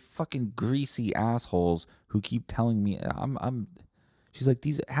 these fucking greasy assholes who keep telling me she's like,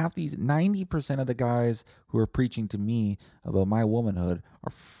 90% of the guys who are preaching to me about my womanhood are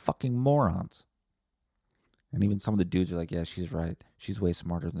fucking morons. And even some of the dudes are like, yeah, she's right. She's way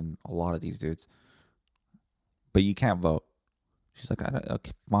smarter than a lot of these dudes. But you can't vote. She's like,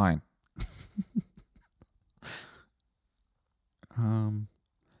 okay, fine.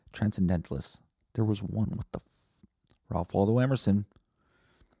 Transcendentalists. There was one. What the Ralph Waldo Emerson.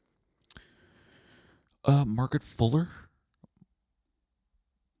 Margaret Fuller.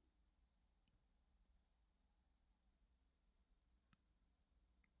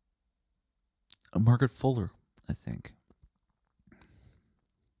 Margaret Fuller, I think.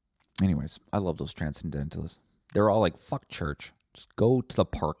 Anyways, I love those transcendentalists. They're all like, fuck church. Just go to the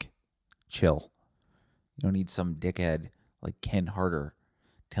park. Chill. You don't need some dickhead like Ken Harder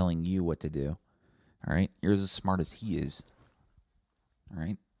telling you what to do. All right? You're as smart as he is. All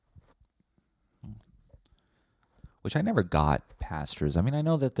right? Which I never got pastors. I mean, I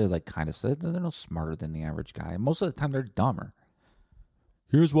know that they're like kind of, they're no smarter than the average guy. Most of the time, they're dumber.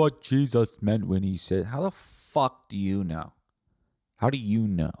 Here's what Jesus meant when he said, how the fuck do you know? How do you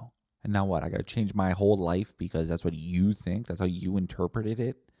know? And now what? I got to change my whole life because that's what you think? That's how you interpreted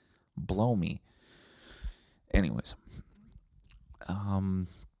it? Blow me. Anyways.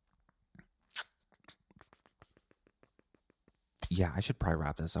 Yeah, I should probably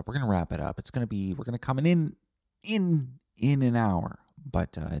wrap this up. We're going to wrap it up. We're going to come in an hour.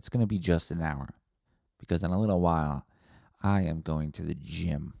 But it's going to be just an hour. Because in a little while, I am going to the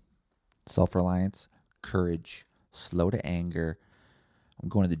gym. Self-reliance, courage, slow to anger. I'm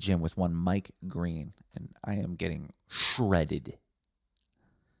going to the gym with one Mike Green, and I am getting shredded.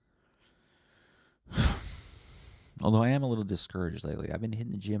 Although I am a little discouraged lately. I've been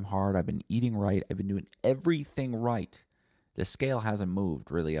hitting the gym hard. I've been eating right. I've been doing everything right. The scale hasn't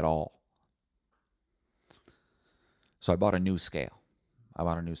moved really at all. So I bought a new scale.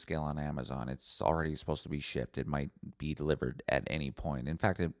 On Amazon. It's already supposed to be shipped. It might be delivered at any point. In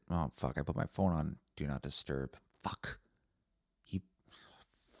fact, I put my phone on Do Not Disturb. Fuck.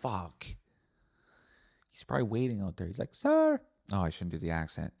 He's probably waiting out there. He's like, sir. Oh, I shouldn't do the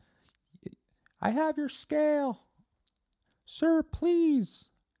accent. I have your scale. Sir, please.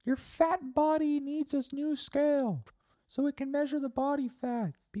 Your fat body needs this new scale so it can measure the body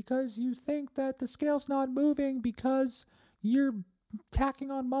fat because you think that the scale's not moving because you're tacking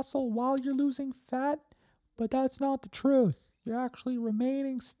on muscle while you're losing fat, but that's not the truth. You're actually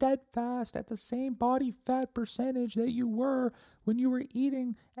remaining steadfast at the same body fat percentage that you were when you were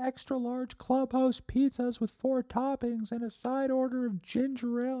eating extra large clubhouse pizzas with 4 toppings and a side order of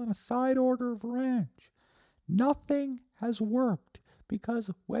ginger ale and a side order of ranch. Nothing has worked because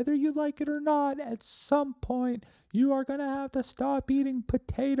whether you like it or not, at some point you are going to have to stop eating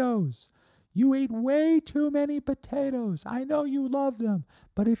potatoes. You ate way too many potatoes. I know you love them,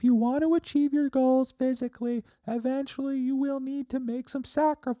 but if you want to achieve your goals physically, eventually you will need to make some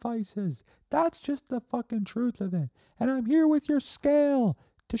sacrifices. That's just the fucking truth of it. And I'm here with your scale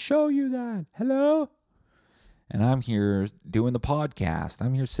to show you that. Hello? And I'm here doing the podcast.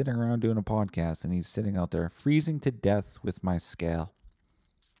 I'm here sitting around doing a podcast, and he's sitting out there freezing to death with my scale.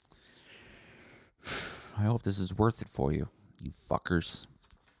 I hope this is worth it for you, you fuckers.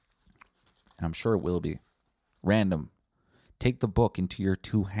 And I'm sure it will be. Random. Take the book into your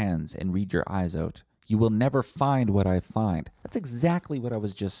two hands and read your eyes out. You will never find what I find. That's exactly what I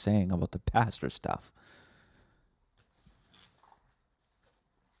was just saying about the pastor stuff.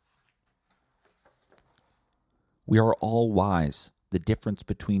 We are all wise. The difference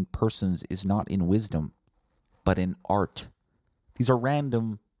between persons is not in wisdom, but in art. These are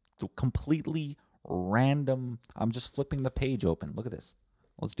random, completely random. I'm just flipping the page open. Look at this.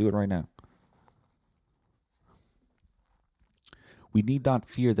 Let's do it right now. We need not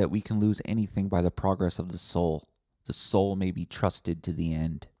fear that we can lose anything by the progress of the soul. The soul may be trusted to the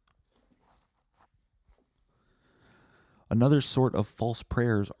end. Another sort of false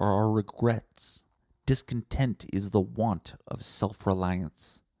prayers are our regrets. Discontent is the want of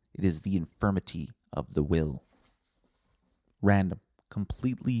self-reliance. It is the infirmity of the will. Random.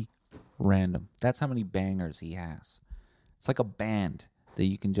 Completely random. That's how many bangers he has. It's like a band that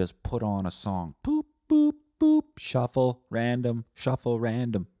you can just put on a song. Boop, boop, boop. Shuffle, random,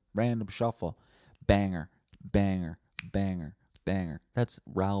 random, shuffle. Banger, banger, banger, banger. That's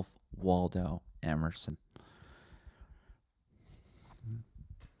Ralph Waldo Emerson.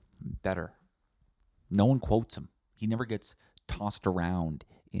 Better. No one quotes him. He never gets tossed around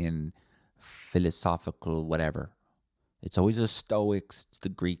in philosophical whatever. It's always the Stoics, it's the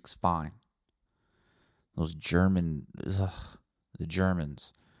Greeks, fine. Those the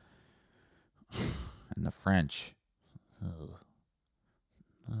Germans, and the French.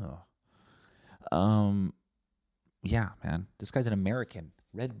 Yeah, man. This guy's an American,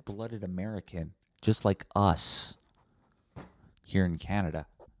 red-blooded American, just like us here in Canada.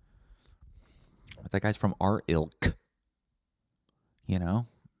 But that guy's from our ilk. You know?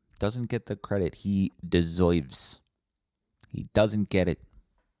 Doesn't get the credit he deserves. He doesn't get it.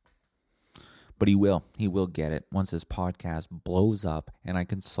 But he will. He will get it once this podcast blows up and I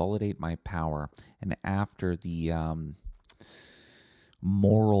consolidate my power. And after the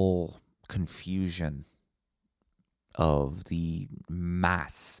moral confusion of the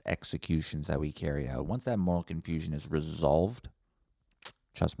mass executions that we carry out, once that moral confusion is resolved,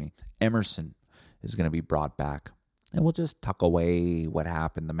 trust me, Emerson is going to be brought back. And we'll just tuck away what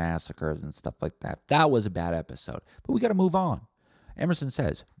happened, the massacres and stuff like that. That was a bad episode. But we got to move on. Emerson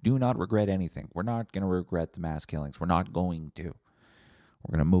says, do not regret anything. We're not going to regret the mass killings. We're not going to.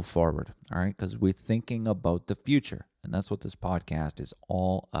 We're going to move forward, all right? Because we're thinking about the future. And that's what this podcast is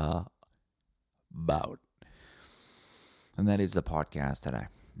all about. And that is the podcast today.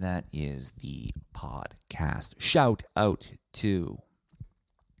 That is the podcast. Shout out to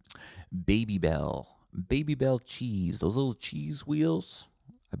Baby Bell cheese, those little cheese wheels.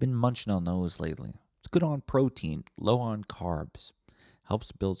 I've been munching on those lately. It's good on protein, low on carbs.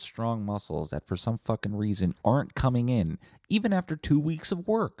 Helps build strong muscles that for some fucking reason aren't coming in, even after 2 weeks of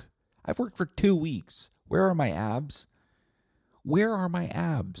work. I've worked for 2 weeks. Where are my abs? Where are my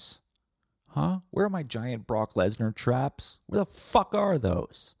abs? Huh? Where are my giant Brock Lesnar traps? Where the fuck are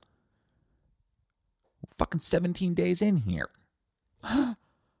those? Fucking 17 days in here. I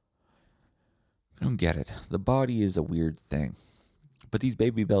don't get it. The body is a weird thing. But these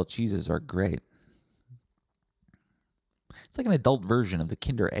Baby Bell cheeses are great. It's like an adult version of the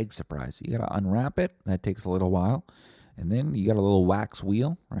Kinder Egg Surprise. You got to unwrap it. That takes a little while. And then you got a little wax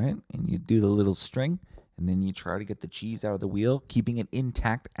wheel, right? And you do the little string. And then you try to get the cheese out of the wheel, keeping it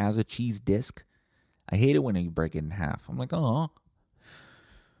intact as a cheese disc. I hate it when you break it in half. I'm like, oh.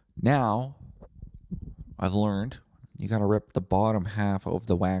 Now, I've learned you got to rip the bottom half of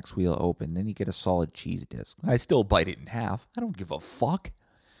the wax wheel open. Then you get a solid cheese disc. I still bite it in half. I don't give a fuck.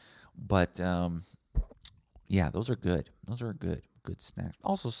 But, yeah, those are good. Those are good. Good snack.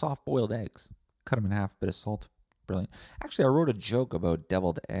 Also, soft-boiled eggs. Cut them in half, bit of salt. Brilliant. Actually, I wrote a joke about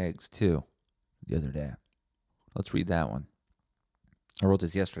deviled eggs, too, the other day. Let's read that one. I wrote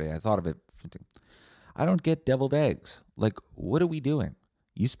this yesterday. I thought of it. I don't get deviled eggs. Like, what are we doing?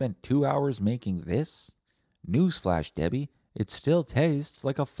 You spent 2 hours making this? Newsflash, Debbie. It still tastes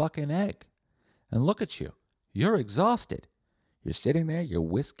like a fucking egg. And look at you. You're exhausted. You're sitting there, you're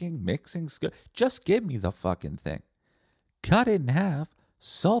whisking, mixing. Just give me the fucking thing. Cut it in half,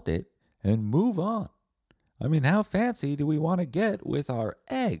 salt it, and move on. I mean, how fancy do we want to get with our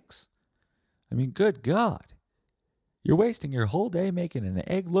eggs? I mean, good God. You're wasting your whole day making an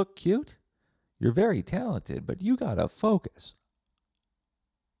egg look cute? You're very talented, but you gotta focus.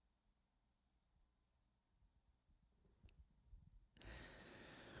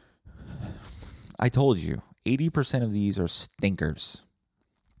 I told you, 80% of these are stinkers,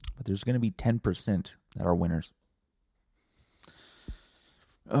 but there's going to be 10% that are winners.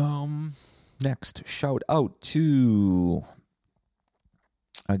 Next, shout out to,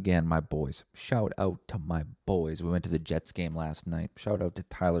 again, my boys. Shout out to my boys. We went to the Jets game last night. Shout out to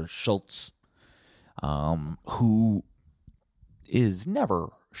Tyler Schultz, who is never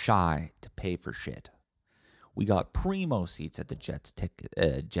shy to pay for shit. We got primo seats at the Jets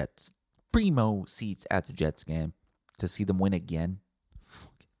game to see them win again.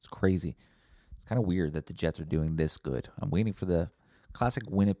 It's crazy. It's kind of weird that the Jets are doing this good. I'm waiting for the classic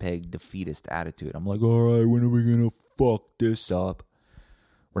Winnipeg defeatist attitude. I'm like, all right, when are we going to fuck this up?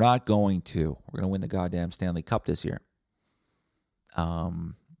 We're not going to. We're going to win the goddamn Stanley Cup this year. We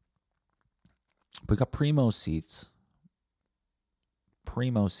got primo seats.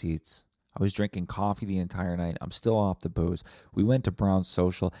 I was drinking coffee the entire night. I'm still off the booze. We went to Brown's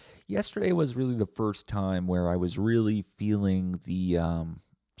Social. Yesterday was really the first time where I was really feeling the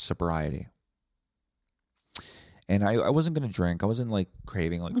sobriety. And I wasn't going to drink. I wasn't like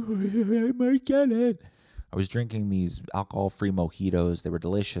craving like, oh, I might get it. I was drinking these alcohol-free mojitos. They were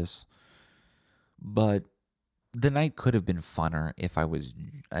delicious. But the night could have been funner if I was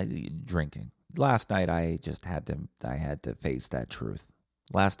drinking. Last night I just had to face that truth.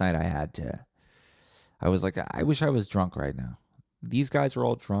 Last night I was like, I wish I was drunk right now. These guys are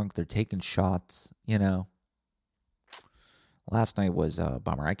all drunk. They're taking shots, you know. Last night was a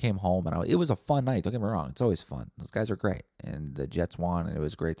bummer. I came home and it was a fun night. Don't get me wrong. It's always fun. Those guys are great. And the Jets won and it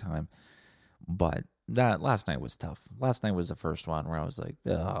was a great time. But that last night was tough. Last night was the first one where I was like,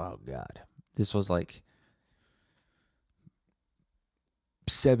 oh, God. This was like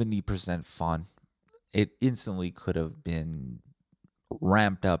 70% fun. It instantly could have been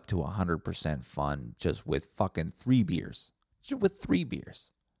ramped up to 100% fun just with fucking 3 beers. Just with 3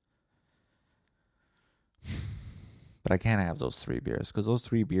 beers. But I can't have those 3 beers because those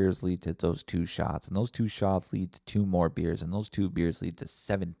 3 beers lead to those 2 shots. And those 2 shots lead to 2 more beers. And those 2 beers lead to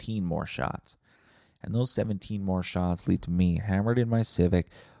 17 more shots. And those 17 more shots lead to me hammered in my Civic,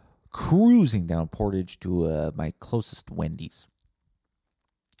 cruising down Portage to my closest Wendy's.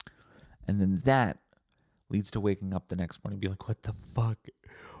 And then that leads to waking up the next morning and be like, what the fuck?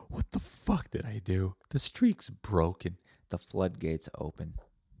 What the fuck did I do? The streak's broken. The floodgates open.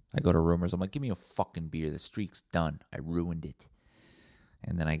 I go to Rumors. I'm like, give me a fucking beer. The streak's done. I ruined it.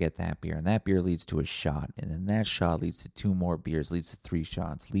 And then I get that beer. And that beer leads to a shot. And then that shot leads to 2 more beers. Leads to 3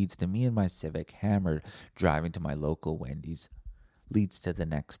 shots. Leads to me and my Civic hammered driving to my local Wendy's. Leads to the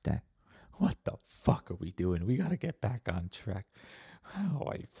next day. What the fuck are we doing? We got to get back on track.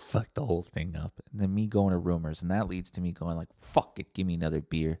 Oh, I fucked the whole thing up. And then me going to Rumors. And that leads to me going like, fuck it. Give me another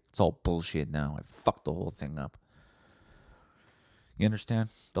beer. It's all bullshit now. I fucked the whole thing up. You understand?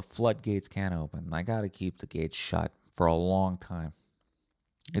 The floodgates can't open. I got to keep the gates shut for a long time.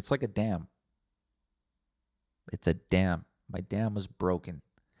 It's like a dam. It's a dam. My dam was broken.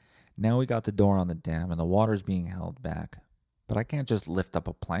 Now we got the door on the dam and the water's being held back. But I can't just lift up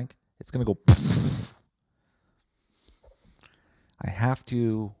a plank. It's going to go... I have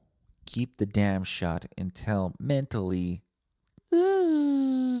to keep the dam shut until mentally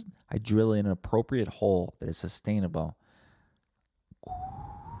I drill in an appropriate hole that is sustainable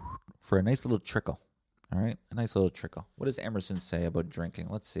for a nice little trickle. All right? A nice little trickle. What does Emerson say about drinking?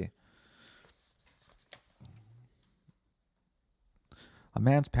 Let's see. A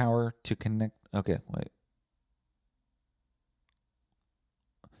man's power to connect... Okay, wait.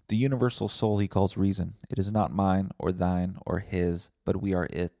 The universal soul he calls reason. It is not mine or thine or his, but we are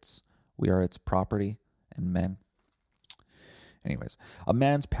its. We are its property and men. Anyways, a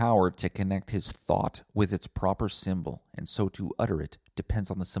man's power to connect his thought with its proper symbol and so to utter it depends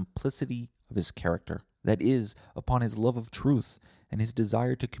on the simplicity of his character. That is, upon his love of truth and his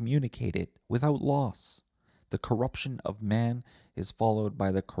desire to communicate it without loss. The corruption of man is followed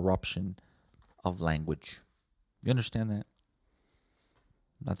by the corruption of language. You understand that?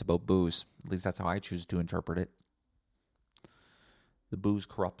 That's about booze. At least that's how I choose to interpret it. The booze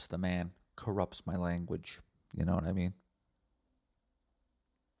corrupts the man, corrupts my language. You know what I mean?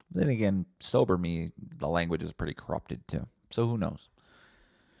 Then again, sober me, the language is pretty corrupted too. So who knows?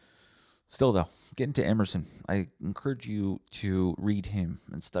 Still though, get into Emerson. I encourage you to read him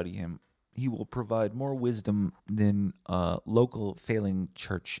and study him. He will provide more wisdom than a local failing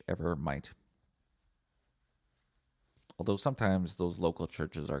church ever might. Although sometimes those local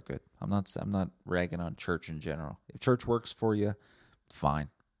churches are good. I'm not ragging on church in general. If church works for you, fine.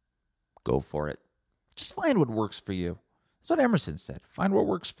 Go for it. Just find what works for you. That's what Emerson said. Find what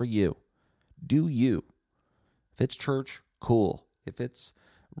works for you. Do you. If it's church, cool. If it's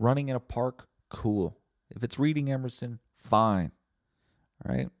running in a park, cool. If it's reading Emerson, fine.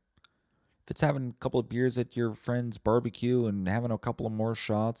 All right? If it's having a couple of beers at your friend's barbecue and having a couple of more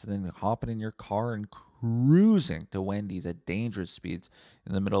shots and then hopping in your car and cruising to Wendy's at dangerous speeds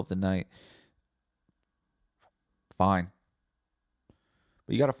in the middle of the night, fine.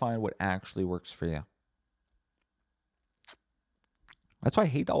 But you got to find what actually works for you. That's why I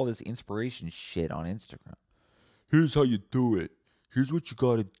hate all this inspiration shit on Instagram. Here's how you do it. Here's what you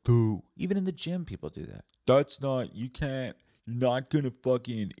got to do. Even in the gym, people do that. You can't. You're not going to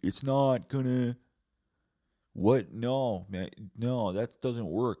fucking, it's not going to, what? No, man. No, that doesn't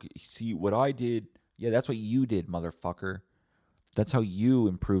work. See, what I did, yeah, that's what you did, motherfucker. That's how you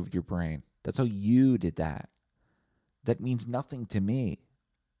improved your brain. That's how you did that. That means nothing to me.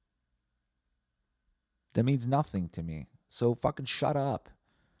 That means nothing to me. So fucking shut up.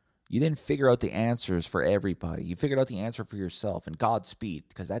 You didn't figure out the answers for everybody. You figured out the answer for yourself, and Godspeed,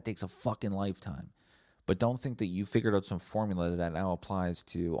 because that takes a fucking lifetime. But don't think that you figured out some formula that now applies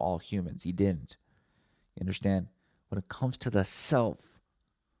to all humans. You didn't. You understand? When it comes to the self,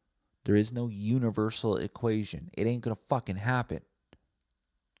 there is no universal equation. It ain't gonna fucking happen.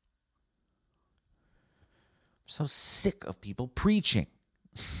 I'm so sick of people preaching.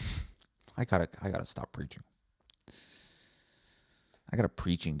 I gotta stop preaching. I got a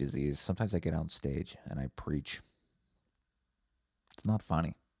preaching disease. Sometimes I get on stage and I preach. It's not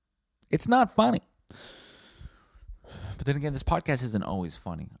funny. It's not funny. But then again, this podcast isn't always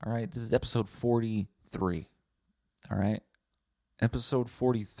funny. All right, this is episode 43. All right, episode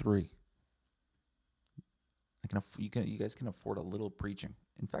 43. You guys can afford a little preaching.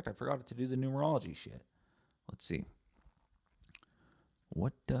 In fact, I forgot to do the numerology shit. Let's see.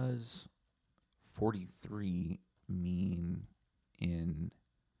 What does 43 mean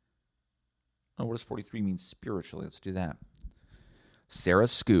what does 43 mean spiritually? Let's do that. Sarah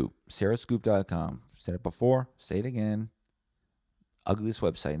Scoop, sarahscoop.com. Said it before, say it again. Ugliest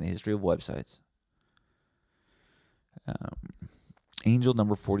website in the history of websites. Angel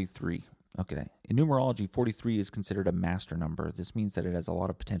number 43. Okay. In numerology, 43 is considered a master number. This means that it has a lot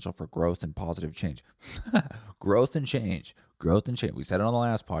of potential for growth and positive change. Growth and change. Growth and change. We said it on the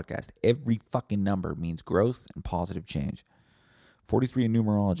last podcast. Every fucking number means growth and positive change. 43 in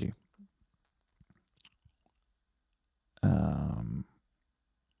numerology.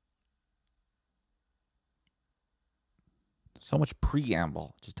 So much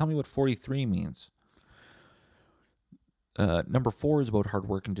preamble. Just tell me what 43 means. Number 4 is about hard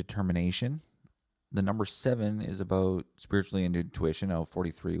work and determination. The number 7 is about spiritually and intuition.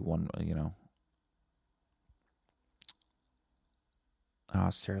 43,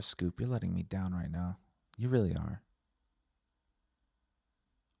 Sarah Scoop, you're letting me down right now. You really are.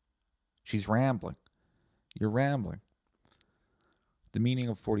 She's rambling. You're rambling. The meaning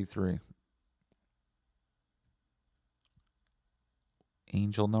of 43.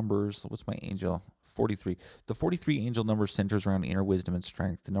 Angel numbers. What's my angel? 43. The 43 angel number centers around inner wisdom and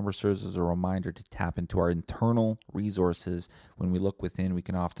strength. The number serves as a reminder to tap into our internal resources. When we look within, we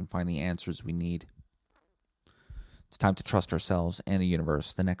can often find the answers we need. It's time to trust ourselves and the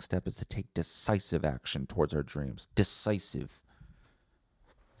universe. The next step is to take decisive action towards our dreams. Decisive.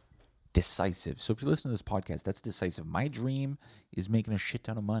 So if you listen to this podcast, that's decisive. My dream is making a shit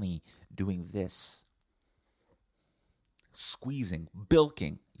ton of money doing this. Squeezing,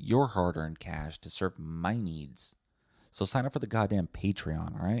 bilking your hard-earned cash to serve my needs. So sign up for the goddamn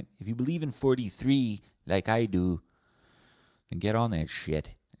Patreon, all right? If you believe in 43 like I do, then get on that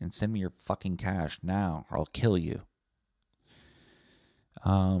shit and send me your fucking cash now or I'll kill you.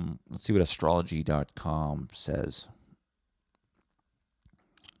 Let's see what astrology.com says.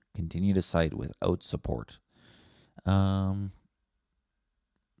 Continue to cite without support. Powerful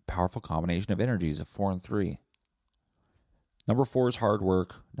combination of energies of 4 and 3. Number 4 is hard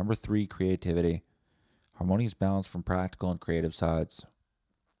work. Number 3, creativity. Harmonious balance from practical and creative sides.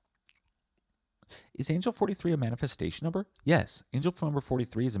 Is Angel 43 a manifestation number? Yes. Angel number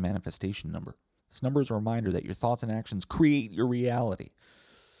 43 is a manifestation number. This number is a reminder that your thoughts and actions create your reality.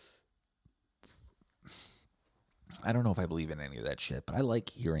 I don't know if I believe in any of that shit, but I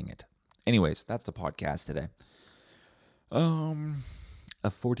like hearing it. Anyways, that's the podcast today. A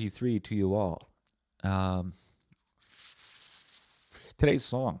 43 to you all. Today's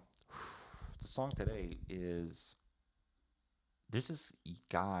song. The song today is, there's this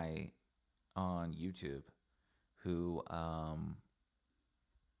guy on YouTube who, what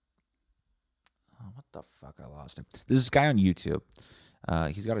the fuck, I lost him. There's this guy on YouTube.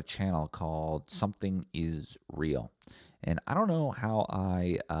 He's got a channel called Something Is Real. And I don't know how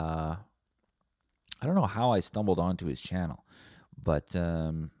I stumbled onto his channel, but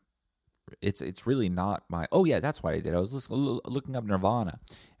it's really not my. Oh yeah, that's what I did. I was looking up Nirvana,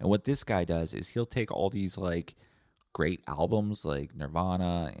 and what this guy does is he'll take all these like great albums like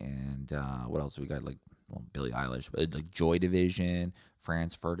Nirvana and what else we got, like, well, Billie Eilish, but like Joy Division,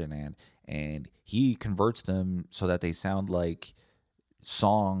 Franz Ferdinand, and he converts them so that they sound like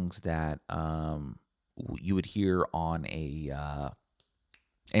songs that you would hear on a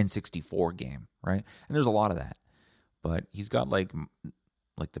N64 game, right? And there's a lot of that, but he's got like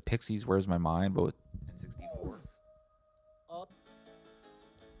the Pixies, Where's My Mind, but with N64.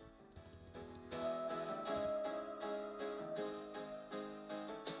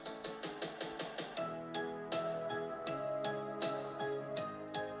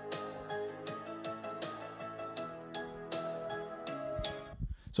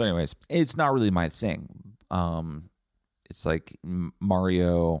 So anyways, it's not really my thing. It's like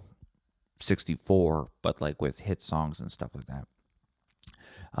Mario 64, but like with hit songs and stuff like that.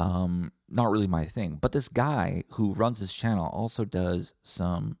 Not really my thing. But this guy who runs this channel also does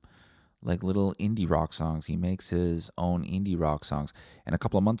some like little indie rock songs. He makes his own indie rock songs. And a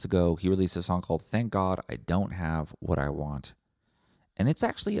couple of months ago, he released a song called Thank God I Don't Have What I Want. And it's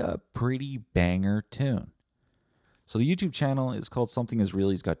actually a pretty banger tune. So the YouTube channel is called Something Is Real.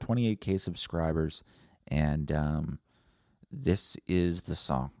 He's got 28K subscribers. And this is the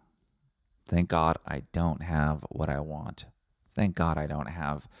song. Thank God I don't have what I want. Thank God I don't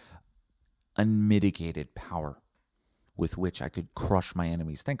have unmitigated power with which I could crush my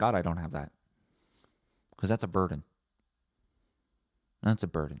enemies. Thank God I don't have that. Because that's a burden. That's a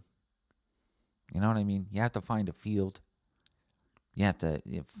burden. You know what I mean? You have to find a field. You have to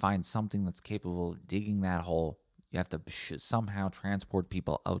find something that's capable of digging that hole. You have to somehow transport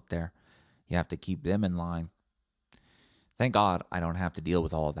people out there. You have to keep them in line. Thank God I don't have to deal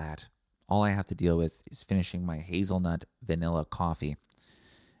with all of that. All I have to deal with is finishing my hazelnut vanilla coffee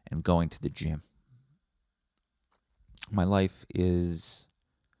and going to the gym. My life is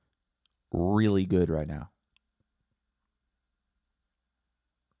really good right now.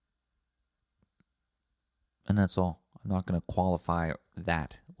 And that's all. I'm not going to qualify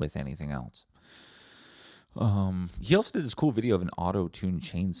that with anything else. He also did this cool video of an auto-tuned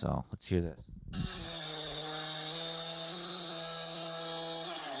chainsaw. Let's hear this.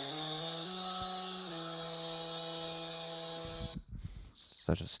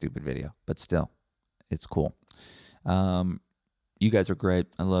 Such a stupid video, but still, it's cool. You guys are great.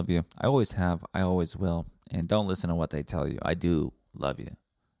 I love you. I always have. I always will. And don't listen to what they tell you. I do love you.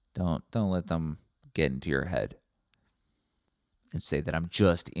 Don't let them get into your head and say that I'm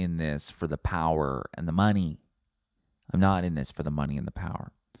just in this for the power and the money. I'm not in this for the money and the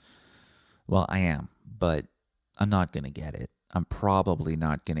power. Well, I am, but I'm not going to get it. I'm probably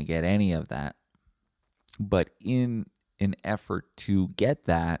not going to get any of that. But in an effort to get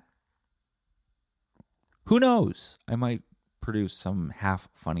that, who knows? I might produce some half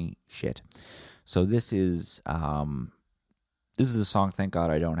funny shit. So this is the song Thank God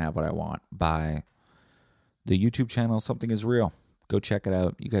I Don't Have What I Want by the YouTube channel Something Is Real. Go check it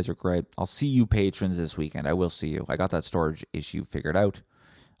out. You guys are great. I'll see you patrons this weekend. I will see you. I got that storage issue figured out.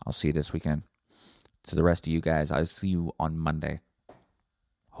 I'll see you this weekend. To the rest of you guys, I'll see you on Monday.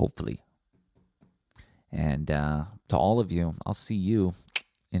 Hopefully. And to all of you, I'll see you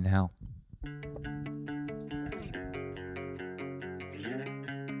in hell.